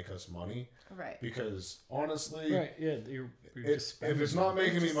that would make us money. Right. Because honestly, Right, yeah. You're just if spending it's not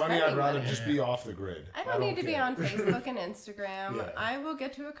making me Just money, I'd spending rather money. just be off the grid. I don't need to be care. on Facebook and Instagram. Yeah. I will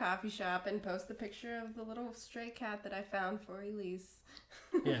get to a coffee shop and post the picture of the little stray cat that I found for Elise.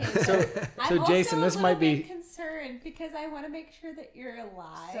 Yeah. So I'm Jason, also this a might little be bit concerned because I want to make sure that you're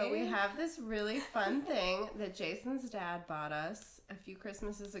alive. So we have this really fun thing that Jason's dad bought us a few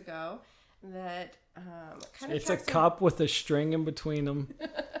Christmases ago that kind of it's a cup with a string in between them.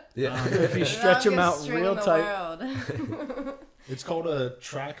 Yeah. If you stretch them out real tight. It's called a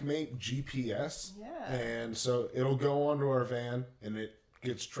TrackMate GPS. Yeah. And so it'll go onto our van and it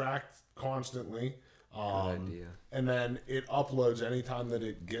gets tracked constantly. Good idea. And then it uploads anytime that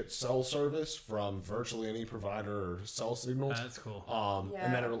it gets cell service from virtually any provider or cell signals. That's cool.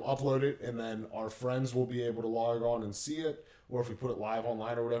 And then it'll upload it, and then our friends will be able to log on and see it, or if we put it live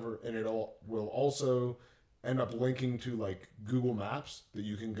online or whatever, and will also end up linking to like Google Maps that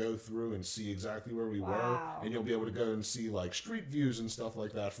you can go through and see exactly where we were, and you'll be able to go and see like street views and stuff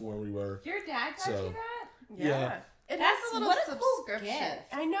like that from where we were. Your dad got So- you that? Yeah. It That's- has a little what a cool subscription. gift.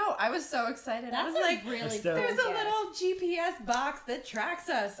 I know. I was so excited. I That's was a like, really dope. there's a gift. little GPS box that tracks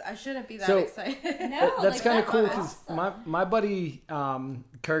us. I shouldn't be that So- excited. No, That's like, kind of cool because awesome. my buddy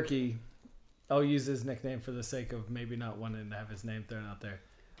Kirky, I'll use his nickname for the sake of maybe not wanting to have his name thrown out there.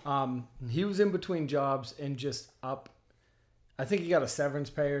 He was in between jobs and just up. I think he got a severance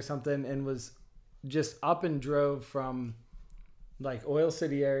pay or something and was just up and drove from like Oil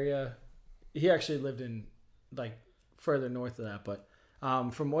City area. He actually lived in like further north of that, but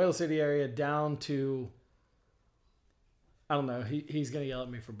from Oil City area down to, I don't know, he's going to yell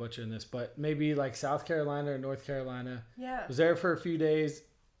at me for butchering this, but maybe like South Carolina or North Carolina. Yeah. Was there for a few days.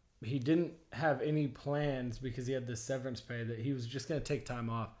 He didn't have any plans because he had this severance pay that he was just going to take time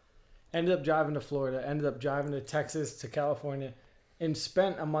off. Ended up driving to Florida, ended up driving to Texas, to California, and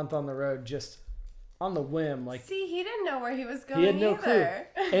spent a month on the road just on the whim. Like, See, he didn't know where he was going he had no either.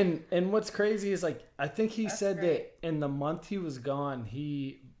 clue. And what's crazy is like I think he That's said great. that in the month he was gone,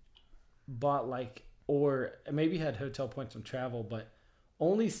 he bought like, or maybe had hotel points from travel, but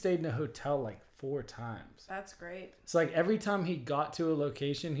only stayed in a hotel like 4 times. That's great. So like every time he got to a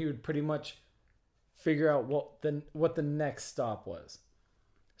location, he would pretty much figure out what the next stop was.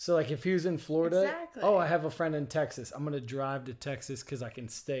 So like if he was in Florida, Exactly. oh, I have a friend in Texas. I'm going to drive to Texas because I can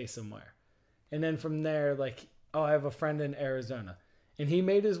stay somewhere. And then from there, like, oh, I have a friend in Arizona. And he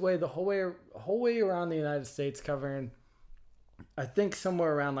made his way the whole way around the United States, covering, I think,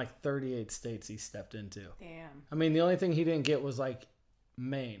 somewhere around like 38 states he stepped into. Damn. I mean, the only thing he didn't get was like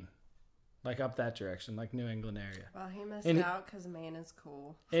Maine, like up that direction, like New England area. Well, he missed And out because Maine is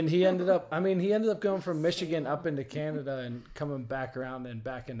cool. And he ended up going from Michigan up into Canada and coming back around and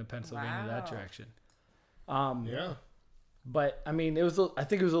back into Pennsylvania that Wow. direction. Yeah. But I mean, I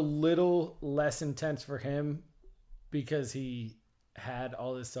think it was a little less intense for him because he had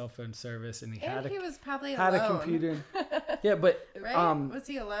all his cell phone service and he And had he was probably had alone. a computer. Yeah, but Right? Was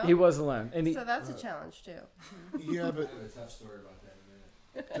he alone? he was alone, and he So that's a challenge too. Yeah, but I have a tough story about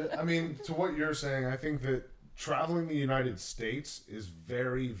that in a minute. I mean, to what you're saying, I think that traveling the United States is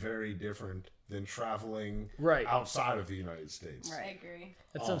very, very different than traveling Right. outside of the United States. Right. I agree.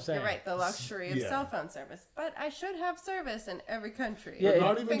 that's what I'm saying. You're right, the luxury of Yeah. cell phone service. But I should have service in every country. Yeah, But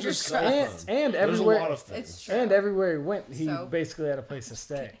not it- even fingers just cell crossed. phone. And There's everywhere, a lot of things. It's true. and everywhere he went, he So- basically had a place to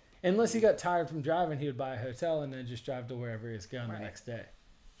stay. Unless he got tired from driving, he would buy a hotel and then just drive to wherever he was going Right. the next day.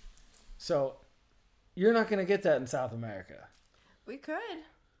 So you're not going to get that in South America. We could.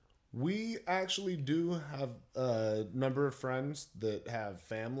 We actually do have a number of friends that have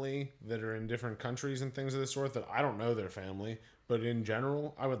family that are in different countries and things of this sort that I don't know their family. But in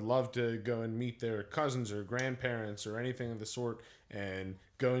general, I would love to go and meet their cousins or grandparents or anything of the sort and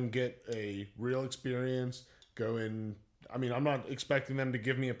go and get a real experience. I mean, I'm not expecting them to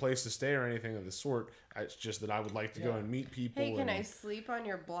give me a place to stay or anything of the sort. It's just that I would like to go Yeah. and meet people. Hey, can and, I sleep on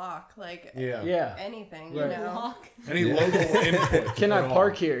your block? Like Yeah. Yeah. anything, Right. you know? Block. Any local input. Can at I all.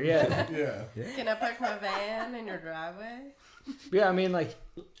 park here? Yeah. Yeah. Can I park my van in your driveway? Yeah, I mean, like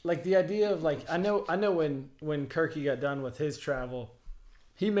the idea of like I know when Kirky got done with his travel,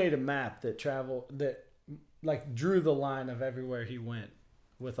 he made a map that like drew the line of everywhere he went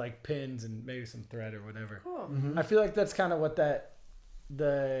with like pins and maybe some thread or whatever. Cool. I feel like that's kind of what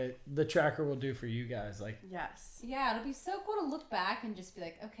the tracker will do for you guys. Like, Yes. Yeah, it'll be so cool to look back and just be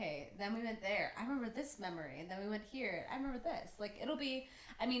like, okay, then we went there. I remember this memory. And then we went here. I remember this. Like, it'll be,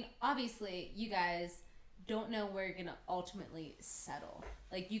 I mean, obviously, you guys don't know where you're going to ultimately settle.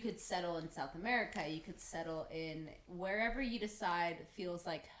 Like, you could settle in South America. You could settle in wherever you decide feels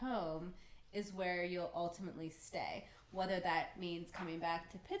like home is where you'll ultimately stay. Whether that means coming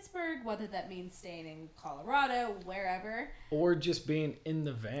back to Pittsburgh, whether that means staying in Colorado, wherever. or just being in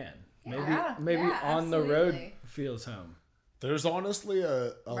the van. Yeah. Maybe Yeah, on the road absolutely. feels home. There's honestly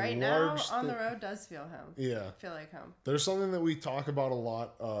a Right large now, on the thi- road does feel home. Yeah. Feel like home. There's something that we talk about a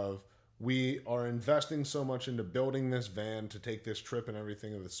lot of we are investing so much into building this van to take this trip and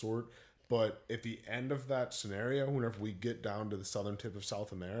everything of the sort. But at the end of that scenario, whenever we get down to the southern tip of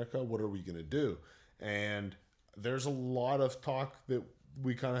South America, what are we going to do? And there's a lot of talk that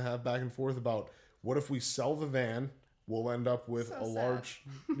we kind of have back and forth about what if we sell the van, we'll end up with So a sad. large,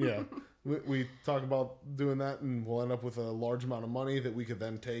 yeah. We talk about doing that and we'll end up with a large amount of money that we could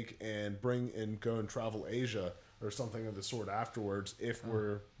then take and bring and go and travel Asia or something of the sort afterwards if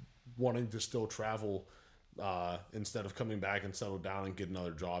we're wanting to still travel instead of coming back and settle down and get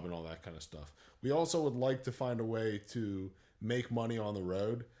another job and all that kind of stuff. We also would like to find a way to make money on the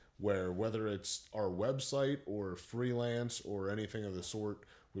road where whether it's our website or freelance or anything of the sort,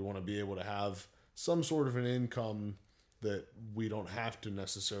 we want to be able to have some sort of an income that we don't have to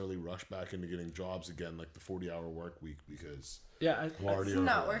necessarily rush back into getting jobs again like the 40-hour work week because Yeah, we're already It's over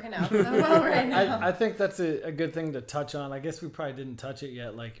not that. working out so well right now. I think that's a good thing to touch on. I guess we probably didn't touch it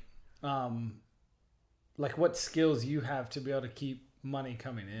yet. Like what skills you have to be able to keep money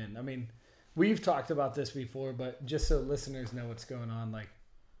coming in. I mean, we've talked about this before, but just so listeners know what's going on, like,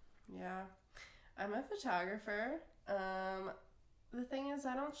 Yeah. I'm a photographer. The thing is,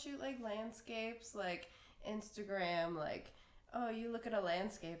 I don't shoot like landscapes, like Instagram, like, oh, you look at a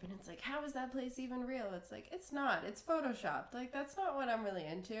landscape and it's like, how is that place even real? It's like, it's not. It's photoshopped. Like, that's not what I'm really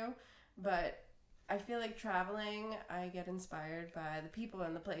into. But I feel like traveling, I get inspired by the people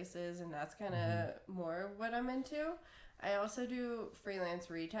and the places, and that's kind of more what I'm into. I also do freelance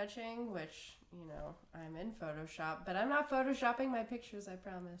retouching, which, you know, I'm in Photoshop, but I'm not photoshopping my pictures, I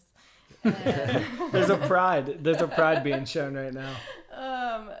promise. And, there's a pride being shown right now.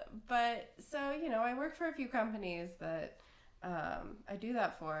 but so, you know, I work for a few companies that I do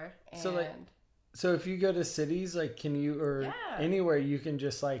that for. And So, like, So if you go to cities, like, can you, or Yeah. anywhere, you can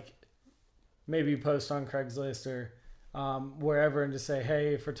just like maybe post on Craigslist or wherever and just say,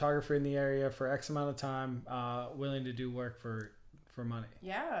 hey, photographer in the area for X amount of time, willing to do work for money.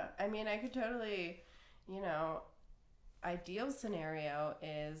 yeah, I mean, I could totally ideal scenario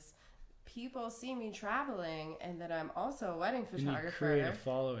is people see me traveling and that I'm also a wedding And you photographer. create a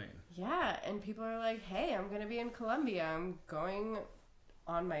following. Yeah, and people are like, hey, I'm going to be in Colombia. I'm going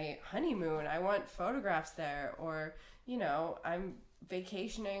on my honeymoon. I want photographs there. Or, I'm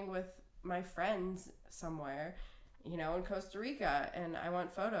vacationing with my friends somewhere, in Costa Rica, and I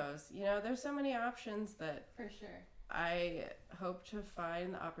want photos. There's so many options that For sure. I hope to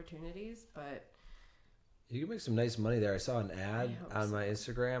find the opportunities, but You can make some nice money there. I saw an ad hope on so. my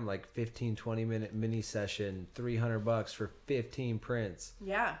Instagram, like 15-20 minute mini session, $300 for 15 prints.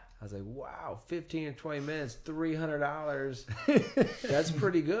 yeah. I was like, wow, 15 or 20 minutes, $300. That's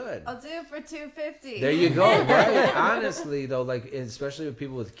pretty good. I'll do it for $250. There you go, right? Honestly, though, like, especially with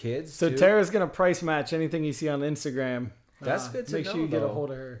people with kids. So too. Tara's gonna price match anything you see on Instagram. That's good to Make know, sure you get a though. hold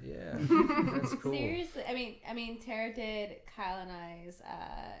of her. Yeah, that's cool. Seriously, I mean, Tara did Kyle and I's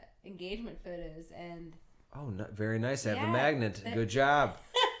engagement photos, and Oh, very nice. I have the Yeah, magnet. they're- Good job,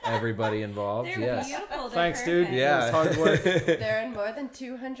 everybody involved. they're Yes. beautiful. They're Thanks, dude. perfect. Yeah. It's hard work. They're in more than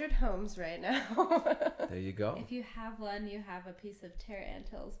 200 homes right now. There you go. If you have one, you have a piece of Tara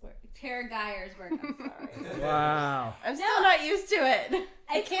Antill's work. Tara Geyer's work. I'm sorry. Wow. I'm still not used to it.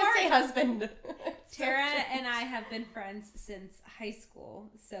 I It's can't say hard. husband. Tara and I have been friends since high school,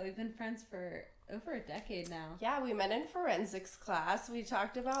 so we've been friends for over a decade now. Yeah, we met in forensics class. We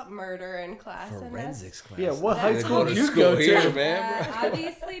talked about murder in class. Forensics class. Yeah, what I high gotta school go did to you school go to? here, man.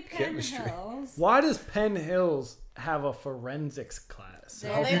 Obviously, Penn Chemistry. Hills. Why does Penn Hills have a forensics class?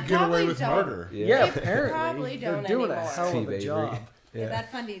 They're- Help They you get away probably with don't. murder. Yeah, They apparently probably they're don't doing a anymore. hell of Steve a Avery. job. Yeah, Yeah.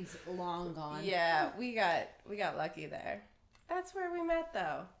 that funding's long gone. Yeah, we got lucky there. That's where we met,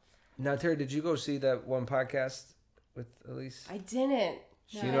 though. Now, Terry, did you go see that one podcast with Elise? I didn't.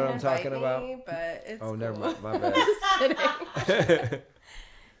 No, You know what I'm Invite talking me, about? But it's Oh, never cool. mind. My bad. Just kidding.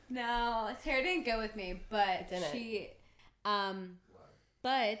 No, Tara didn't go with me, but Didn't. she,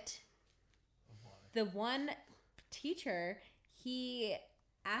 but the one teacher, he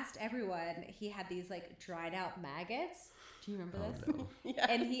asked everyone. He had these like dried out maggots. Do you remember this? Yeah.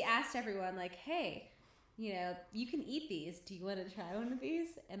 And he asked everyone like, "Hey, you can eat these. Do you want to try one of these?"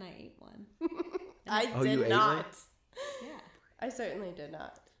 And I ate one. I Oh, you did ate not. one? Yeah. I certainly did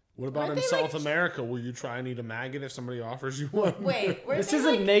not. What about Aren't in they, South like, America? Will you try and eat a maggot if somebody offers you one? Wait, were This they,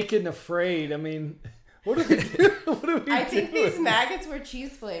 isn't like, Naked and Afraid. I mean, what are we doing? What are we I think doing? these maggots were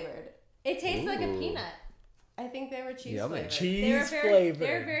cheese flavored. It tastes like a Ooh. peanut. I think they were cheese Yummy. flavored. Cheese They're flavor.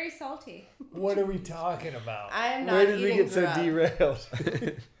 very salty. What are we talking about? I am not Where did we eating get so grub. derailed?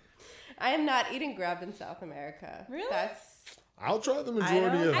 I am not eating grub in South America. Really? That's I'll try the I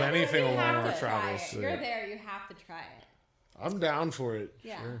majority don't- of I think anything you along have our to try travels. it. You're there. You have to try it. I'm down for it.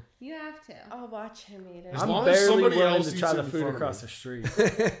 Yeah, you have to. I'll watch him eat it. As I'm long as barely somebody willing else to try eats the it in food front of across me. the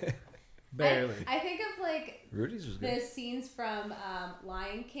street. Barely. I think of like Rudy's was the good. scenes from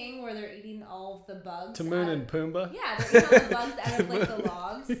Lion King where they're eating all of the bugs. Timon out and of- Pumbaa. Yeah, they're eating all the bugs out of like the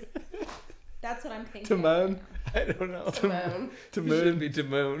logs. That's what I'm thinking. Timon. I don't know. Timon. Timon. Should be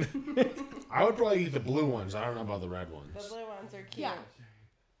Timon. I would probably eat the blue ones. I don't know about the red The ones. blue ones are cute. Yeah.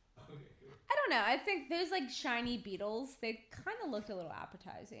 I don't know. I think those like shiny beetles. They kind of looked a little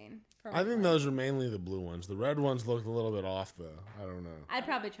appetizing. From I think like- those are mainly the blue ones. The red ones looked a little bit off, though. I don't know. I'd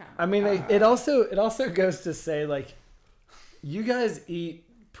probably try them. I mean, it also goes to say like, you guys eat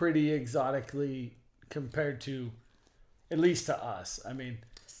pretty exotically compared to, at least to us. I mean,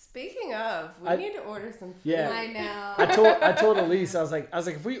 Speaking of, we I- need to order some food. Yeah. I know. I told Elise, I was like,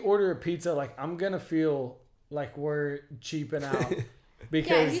 if we order a pizza, like I'm gonna feel like we're cheaping out Yeah,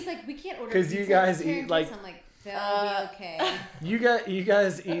 because he's like, we can't order 'cause pizza. you guys It's Terran eat, like- pizza." I'm like, that'll be okay. you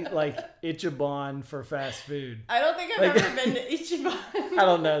guys eat like Ichiban for fast food. I don't think I've Like- ever been to Ichiban. I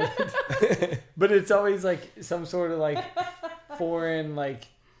don't know, but it's always like some sort of like foreign like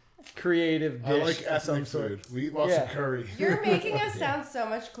creative I dish like of some ethnic sort. food. We eat lots Yeah. of curry. You're making us sound so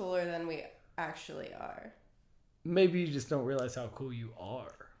much cooler than we actually are. Maybe you just don't realize how cool you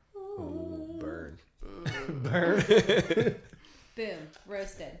are. Ooh, burn. Burn. Boom,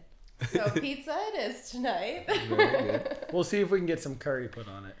 roasted. So pizza it is tonight. Very good. We'll see if we can get some curry put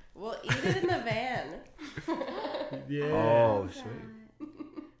on it. We'll eat it in the van. Yeah. Oh, sweet.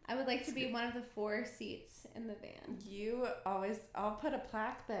 I would like to be one of the 4 seats in the van. You always, I'll put a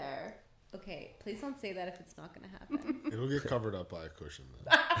plaque there. Okay, please don't say that if it's not going to happen. It'll get covered up by a cushion,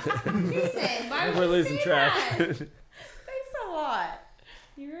 though. Listen, why would We're you losing say track. that? Thanks a lot.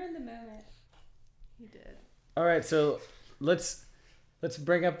 You ruined the moment. You did. All right, so let's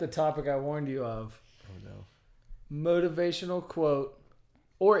bring up the topic I warned you of. Oh no. Motivational quote,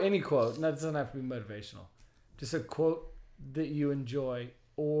 or any quote. That doesn't have to be motivational. Just a quote that you enjoy,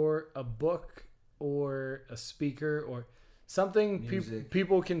 or a book or a speaker or something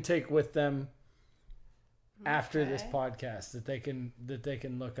people can take with them after this podcast that they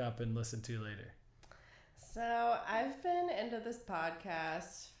can look up and listen to later. So I've been into this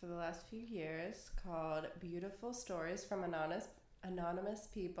podcast for the last few years called Beautiful Stories from Anonymous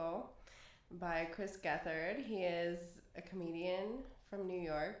People by Chris Gethard. He is a comedian from New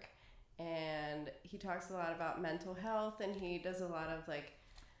York, and he talks a lot about mental health, and he does a lot of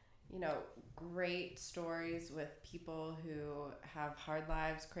great stories with people who have hard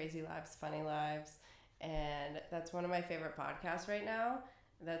lives, crazy lives, funny lives, and that's one of my favorite podcasts right now.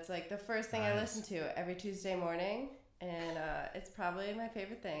 That's like the first thing I listen to every Tuesday morning, and it's probably my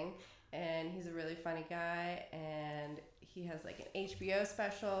favorite thing. And he's a really funny guy, and he has like an HBO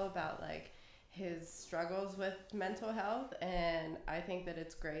special about like his struggles with mental health, and I think that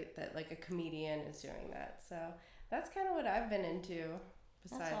it's great that like a comedian is doing that. So that's kind of what I've been into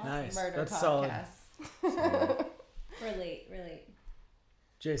besides murder podcasts. Relate.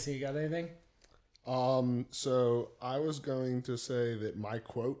 Jason, you got anything? So I was going to say that my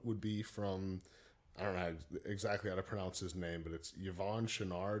quote would be from, I don't know exactly how to pronounce his name, but it's Yvon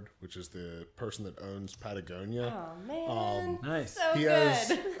Chouinard, which is the person that owns Patagonia. Oh man, nice. So he good.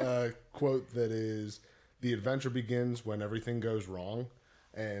 has a quote that is, "The adventure begins when everything goes wrong,"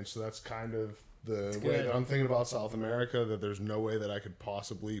 and so that's kind of the way that I'm thinking about South America. That there's no way that I could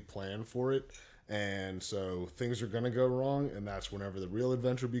possibly plan for it. And so things are going to go wrong, and that's whenever the real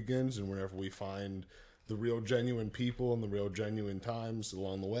adventure begins and whenever we find the real genuine people and the real genuine times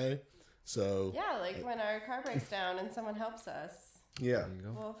along the way. So yeah, like when our car breaks down and someone helps us. Yeah.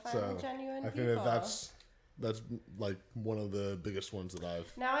 We'll find the genuine people. I think that's like one of the biggest ones that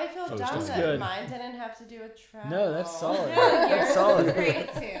I've... Now I feel dumb that good. mine didn't have to do with travel. No, that's solid. Yeah, That's solid.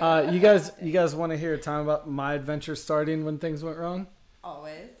 Great too. You guys want to hear a time about my adventure starting when things went wrong?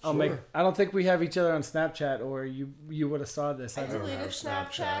 Always. I don't think we have each other on Snapchat, or you would have saw this. I deleted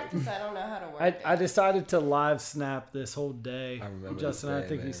Snapchat because I don't know how to work it. I decided to live snap this whole day. I remember Justin, this day, I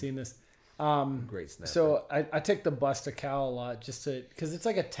think man. you've seen this. Great snap. So I take the bus to Cal a lot just to, because it's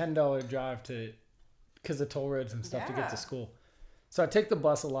like a $10 drive to, because of toll roads and stuff to get to school. So I take the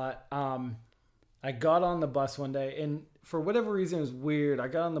bus a lot. I got on the bus one day, and for whatever reason, it was weird. I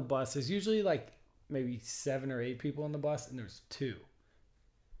got on the bus. There's usually like maybe 7 or 8 people on the bus, and there's 2.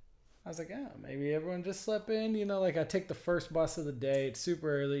 I was like, maybe everyone just slept in. Like I take the first bus of the day. It's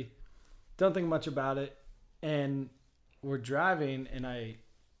super early. Don't think much about it. And we're driving, and I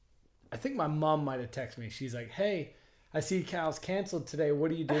think my mom might have texted me. She's like, "Hey, I see Cal's canceled today.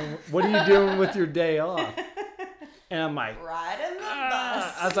 What are you doing? What are you doing with your day off?" And I'm like, riding the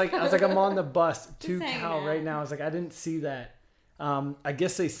bus. I was like, I'm on the bus to Just hanging Cal out. right now. I was like, I didn't see that. I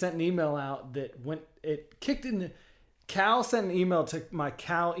guess they sent an email out that kicked in. Cal sent an email to my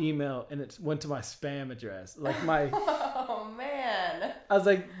Cal email, and it went to my spam address. Like my, Oh man. I was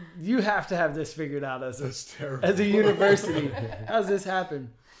like, you have to have this figured out as That's terrible. a university. How's this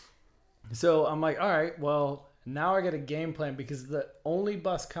happen? So I'm like, all right, well, now I got a game plan, because the only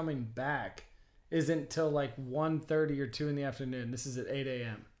bus coming back isn't till like 1:30 or 2 in the afternoon. This is at 8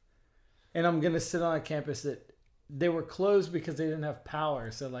 a.m. And I'm going to sit on a campus that they were closed because they didn't have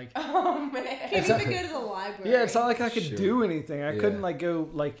power. So like, Oh man. Can't even go to the library. yeah, it's not like I could do anything. I Yeah. couldn't like go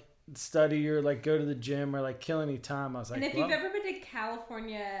like study or like go to the gym or like kill any time. I was like, And if well, you've ever been to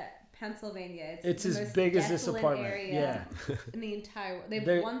California, Pennsylvania, it's the as most big as this desolate apartment. area in the entire world. They have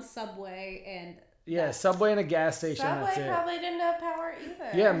There- one subway and Yeah, subway and a gas station. Subway That's it. probably didn't have power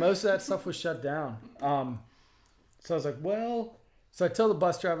either. Yeah, most of that stuff was shut down. So I was like, well, so I tell the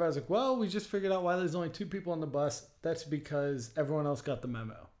bus driver, I was like, well, we just figured out why there's only 2 people on the bus. That's because everyone else got the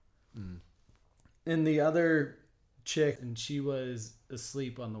memo. And the other chick, and she was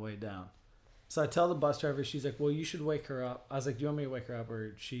asleep on the way down. So I tell the bus driver, she's like, well, you should wake her up. I was like, do you want me to wake her up?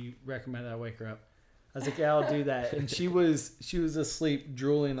 Or she recommended I wake her up. I was like, yeah, I'll do that. And she was asleep,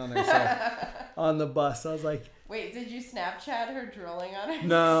 drooling on herself on the bus. I was like, Wait, did you Snapchat her drooling on her?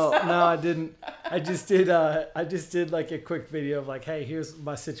 no, I didn't. I just did like a quick video of like, hey, here's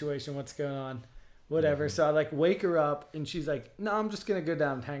my situation, what's going on, whatever. So I like wake her up, and she's like, no, I'm just gonna go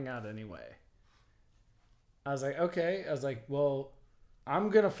down and hang out anyway. I was like, okay. I was like, well, I'm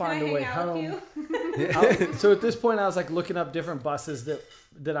gonna find a way home. So at this point, I was like looking up different buses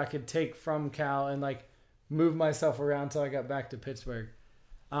that I could take from Cal and like move myself around till I got back to Pittsburgh.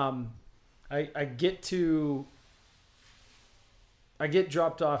 I get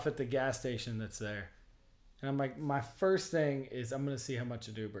dropped off at the gas station that's there. And I'm like, my first thing is I'm going to see how much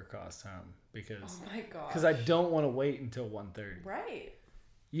an Uber costs home, because Oh my god. I don't want to wait until 1:30. Right.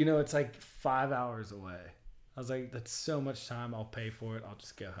 It's like 5 hours away. I was like, that's so much time. I'll pay for it. I'll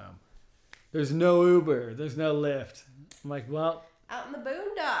just go home. there's no Uber, there's no Lyft. I'm like, well, Out in the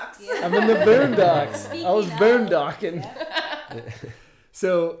boondocks. Yeah. I'm in the boondocks. I was Speaking of, boondocking. yeah.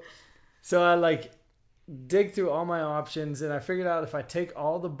 So I like dig through all my options, and I figured out if I take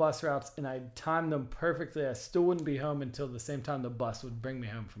all the bus routes and I time them perfectly, I still wouldn't be home until the same time the bus would bring me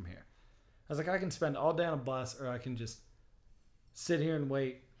home from here. I was like, I can spend all day on a bus, or I can just sit here and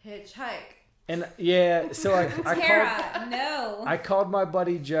wait. Hitchhike. And yeah, so Tara, no. I called my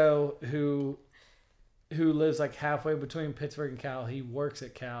buddy Joe, who lives like halfway between Pittsburgh and Cal. He works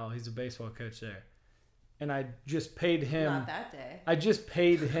at Cal. He's a baseball coach there. And I just paid him. Not that day. I just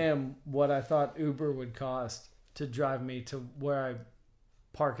paid him what I thought Uber would cost to drive me to where I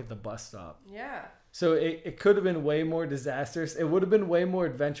park at the bus stop. Yeah. So it could have been way more disastrous. It would have been way more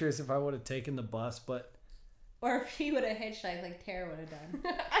adventurous if I would have taken the bus, but... Or if he would have hitchhiked like Tara would have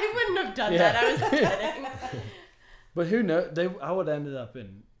done. I wouldn't have done Yeah. that. I was kidding. But who knows? I would have ended up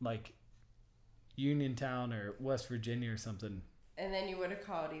in like Uniontown or West Virginia or something. And then you would have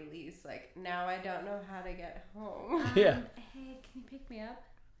called Elise, like, now I don't know how to get home. Yeah. Hey, can you pick me up?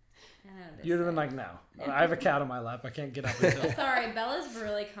 And I would You'd have been said, like, no. I have a cat on my lap. I can't get up until... sorry, Bella's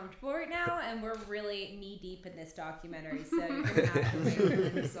really comfortable right now, and we're really knee deep in this documentary, so you're gonna have to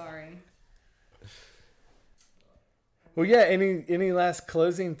wait. I'm sorry. Well, yeah, any last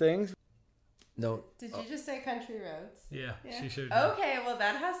closing things? No. Did you just say country roads? Yeah, Yeah. she should. Okay, well,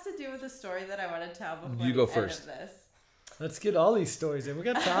 that has to do with the story that I want to tell before You the go end first. of this. Let's get all these stories in. We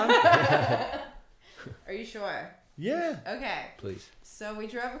got time. Are you sure? Yeah. Okay. Please. So we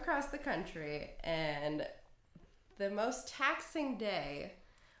drove across the country, and the most taxing day,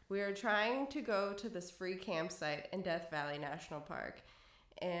 we were trying to go to this free campsite in Death Valley National Park,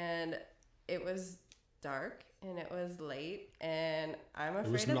 and it was dark and it was late, and I'm afraid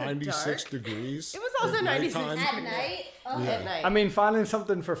It was of the 96 dark. degrees. It was also at 96 nighttime. At night? Oh, Yeah. At night. I mean, finding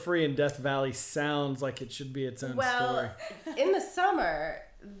something for free in Death Valley sounds like it should be its own story. In the summer,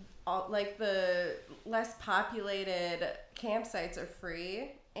 like the less populated campsites are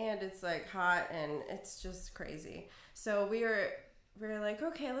free, and it's like hot and it's just crazy. So we were like,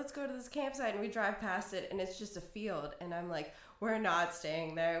 okay, let's go to this campsite, and we drive past it, and it's just a field, and I'm like, we're not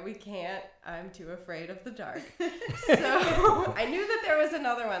staying there. We can't. I'm too afraid of the dark. So I knew that there was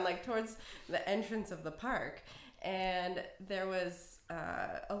another one, like towards the entrance of the park, and there was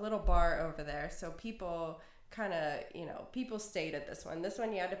a little bar over there. So people people stayed at this one. This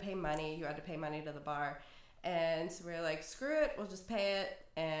one you had to pay money. You had to pay money to the bar. And so we were like, screw it, we'll just pay it.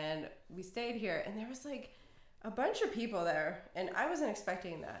 And we stayed here. And there was like a bunch of people there. And I wasn't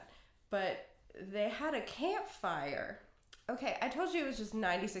expecting that. But they had a campfire. Okay, I told you it was just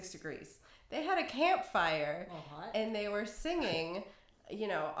 96 degrees. They had a campfire. Oh, hot. And they were singing,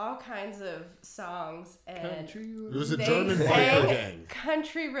 all kinds of songs. And It was a they German sang biker gang.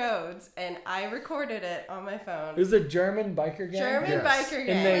 Country Roads, and I recorded it on my phone. It was a German biker gang. German Yes. biker gang.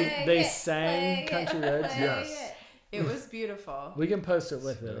 And they Play sang it, Country play Roads. it. Yes. It was beautiful. We can post it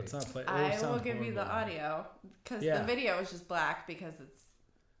with it. Let's not play. I will give you the audio because Yeah. the video is just black because it's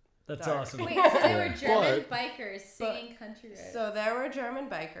That's dark. awesome. Wait, so they were German But- bikers singing country roads. so there were German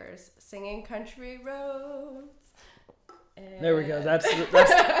bikers singing Country Roads. And There we go. That's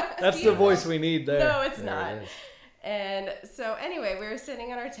the voice we need there. No, it's There not. it is. And so anyway, we were sitting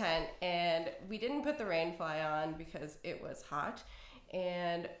in our tent, and we didn't put the rain fly on because it was hot.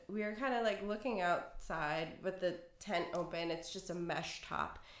 And we were kind of like looking outside with the tent open. It's just a mesh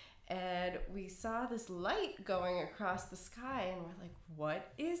top. And we saw this light going across the sky, and we're like,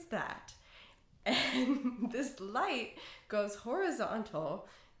 what is that? And this light goes horizontal,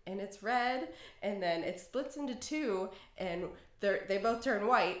 and it's red, and then it splits into two, and they both turn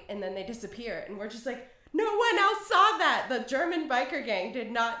white, and then they disappear. And we're just like, no one else saw that. The German biker gang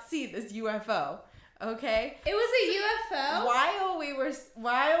did not see this UFO. Okay? It was a UFO?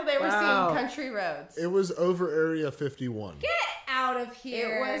 While they were Wow. seeing Country Roads. It was over Area 51. Get out of It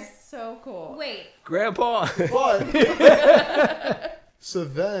here. was so cool. Wait. Grandpa. But so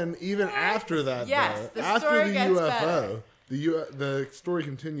then, even after that, Yes, though, the after story the gets UFO, the story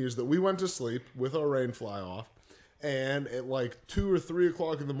continues that we went to sleep with our rain fly off, and at like 2 or 3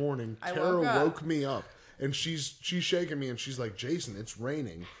 o'clock in the morning, I Tara woke up. woke me up. And she's shaking me, and she's like, Jason, it's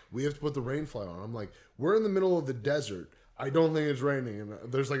raining. We have to put the rain fly on. I'm like, we're in the middle of the desert. I don't think it's raining. And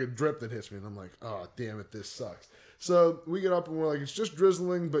there's like a drip that hits me, and I'm like, oh, damn it, this sucks. So we get up, and we're like, it's just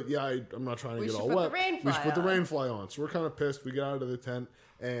drizzling, but yeah, I'm not trying to We get should all put the wet. rain We should fly put the on. rain fly on. So we're kind of pissed. We get out of the tent,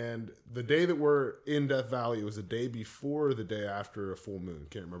 and the day that we're in Death Valley, it was the day before or the day after a full moon.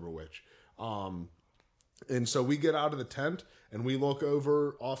 Can't remember which. And so we get out of the tent and we look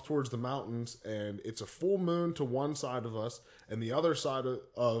over off towards the mountains, and it's a full moon to one side of us, and the other side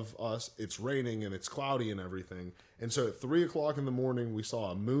of us, it's raining and it's cloudy and everything. And so at 3 o'clock in the morning, we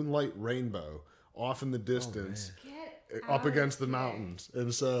saw a moonlight rainbow off in the distance. Up against the mountains.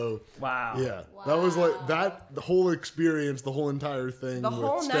 And so Wow. yeah, that was like that, the whole experience, the whole entire thing The with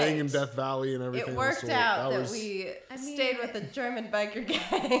whole staying in night. Death Valley and everything. It worked was out that was- we I mean- stayed with the German biker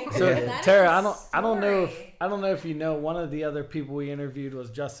gang. So That Tara, is a I don't know story. if you know, one of the other people we interviewed was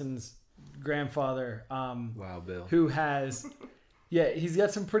Justin's grandfather, Wow, Bill. who has, he's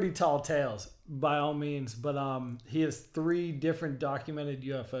got some pretty tall tales by all means, but he has 3 different documented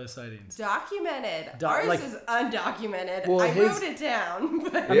UFO sightings. Documented. Ours Ours is undocumented. Well, I his- wrote it down.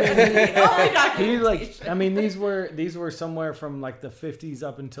 But I mean, only he documentation. like, I mean, these were somewhere from like the 50s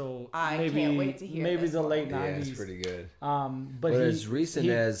up until I maybe can't wait to hear maybe this the one. late Yeah, 90s. it's pretty good. But But he, as recent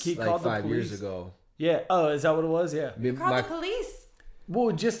as he like called the 5 years police. ago. Yeah. Oh, is that what it was? Yeah. Me- Call my- the police.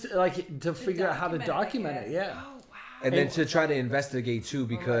 Well, just like to figure out how to document document it, I it. guess. Yeah. Oh, wow. and then to try to investigate too,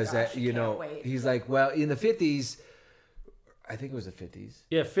 because gosh, I you know, can't wait. he's like, well, in the 50s, I think it was the 50s.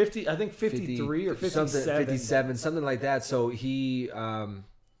 Yeah, 50. I think 53 or 57. Something, 57, something like that. So he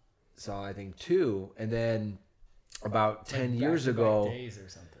saw, I think, 2, and then about 10 years ago, days or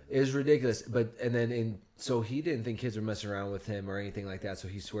something. it was ridiculous. But and then so he didn't think kids were messing around with him or anything like that. So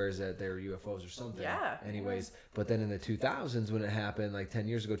he swears that they were UFOs or something. Yeah. Anyways, but then in the 2000s when it happened, like 10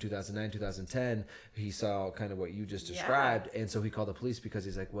 years ago, 2009, 2010, he saw kind of what you just described, and so he called the police because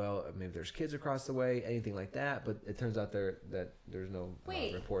he's like, well, maybe there's kids across the way, anything like that. But it turns out that there's no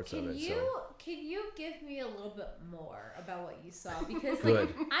Wait, reports of can it. you So can you give me a little bit more about what you saw? Because Good.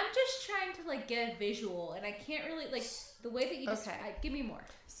 like I'm just trying to like get a visual, and I can't really like the way that you just Okay. give me more.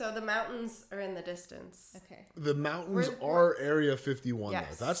 So the mountains are in the distance. Okay. The mountains We're- are Area 51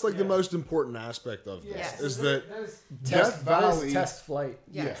 Yes. though. That's like the most important aspect of this. Yes. Is that Death Valley- test flight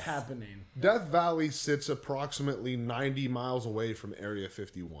Yes. happening. Death Valley sits approximately 90 miles away from Area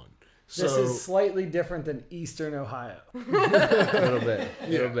 51. So This is slightly different than Eastern Ohio. a little bit, a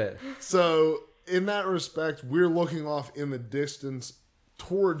little bit. So in that respect, we're looking off in the distance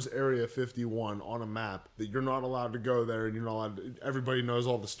towards Area 51 on a map that you're not allowed to go there, and you're not allowed to, everybody knows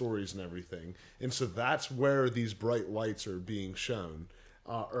all the stories and everything. And so that's where these bright lights are being shown,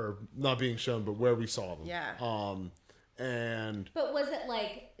 or not being shown, but where we saw them. Yeah. And But was it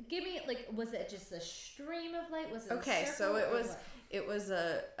like give me like was it just a stream of light? Was it Okay, a so circle, it or was what? it was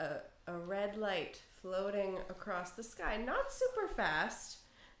a red light floating across the sky, not super fast.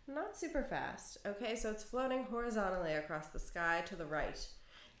 Not super fast. Okay, so it's floating horizontally across the sky to the right,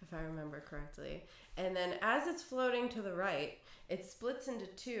 if I remember correctly. And then as it's floating to the right, it splits into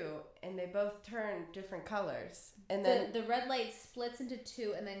 2 and they both turn different colors. And then the red light splits into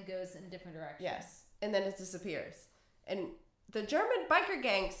 2 and then goes in different directions. yes, and then it disappears. And the German biker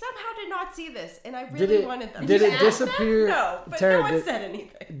gang somehow did not see this, and I really wanted them Did to it ask them. disappear? No, but Tara, no one did, said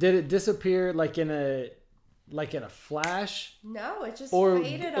anything. did it disappear like in a flash, No, it just or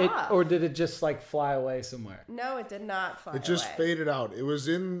faded it, off. or did it just like fly away somewhere? No, it did not fly it just away. faded out. It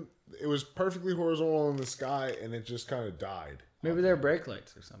was perfectly horizontal in the sky, and it just kind of died. Maybe they're brake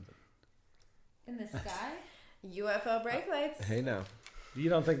lights or something. In the sky? UFO brake lights. Hey now, You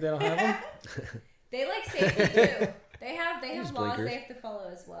don't think they don't have them? They like safety too. They have There's laws blinkers. they have to follow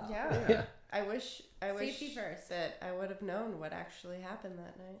as well. Yeah. Yeah. I wish Safety first. that I would have known what actually happened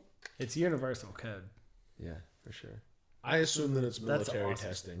that night. It's universal code. yeah, for sure. I assume that it's That's military awesome.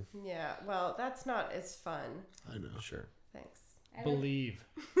 testing. Yeah, well, that's not as fun. I know. Sure. Thanks. I Believe.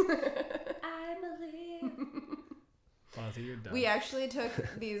 I believe. Father, you're done. We actually took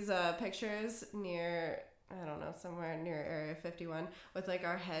these pictures near, I don't know, somewhere near Area 51 with like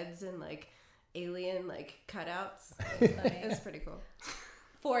our heads and like alien like cutouts. It was pretty cool.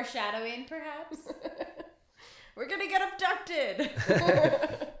 Foreshadowing, perhaps. We're gonna get abducted.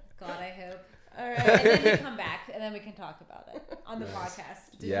 God, I hope. All And right. then we come back, and then we can talk about it on the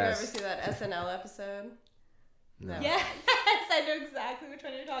podcast. Did Yes. you ever see that SNL episode? No. Yes, I know exactly which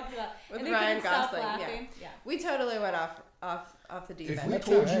one you're talking about. With And they Ryan couldn't stop Gosling, laughing. Yeah. We totally went off the deep If end. we That's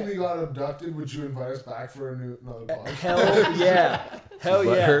told all you right. we got abducted, would you invite us back for another podcast? Hell yeah. Hell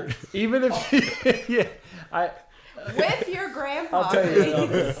yeah. Butthurt. Even if yeah, With your grandpa. I'll tell you.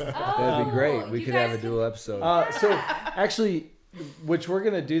 please. That'd be great. We you could have a guys dual episode. So actually, which we're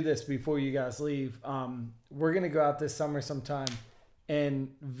gonna do this before you guys leave. We're gonna go out this summer sometime and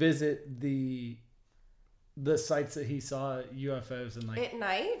visit the sites that he saw UFOs and like. At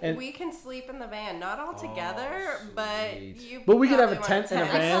night, And- we can sleep in the van. Not all together, but sweet. you. But we could have a probably want tent and a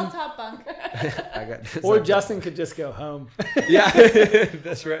A van. hilltop bunk. I got. Or Justin could just go home. Yeah,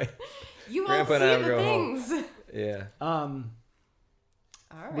 that's right. You won't Grandpa and I see will the go home. things. Yeah. All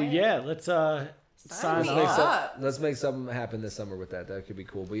right. But yeah, let's sign Sign me off. up. Let's make something happen this summer with that. That could be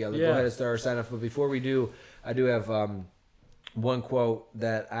cool. But yeah, let's Yeah. go ahead and start our sign off. But before we do, I do have one quote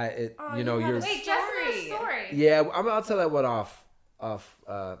that you're. Wait, just a story. Yeah, I'll tell that one off Off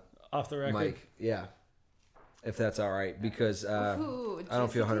the record. Mike. Yeah, if that's all right, because Ooh, I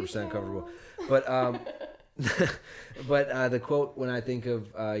don't feel juicy 100% comfortable. details. But but the quote when I think of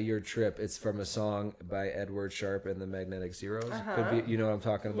your trip, it's from a song by Edward Sharpe and the Magnetic Zeros. Could be, you know what I'm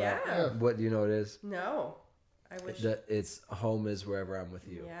talking about? Yeah. What do you know what it is? No. I wish. It's home is wherever I'm with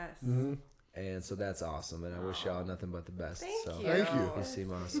you. Yes. And so that's awesome, and I wish y'all nothing but the best. Thank so you. Thank you. You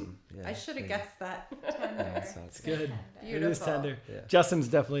seem awesome. Yeah, I should have thank you. guessed that. It's good. It is Beautiful. tender. Yeah. Justin's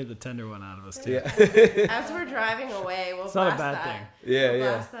definitely the tender one out of us too. Yeah, As we're driving away, we'll It's not a blast bad that. thing. yeah, We'll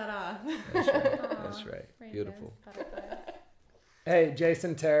yeah. blast that off. That's right. Beautiful. Hey,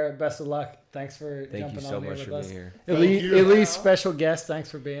 Jason, Tara, best of luck. Thanks for Thank jumping you so on here much with for us. being here. Thank you. Elise, special guest, thanks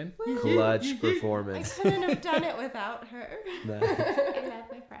for being. Clutch I performance. couldn't have done it without her. Nah. I love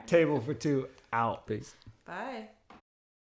my friend. Table for two, out. Peace. Bye.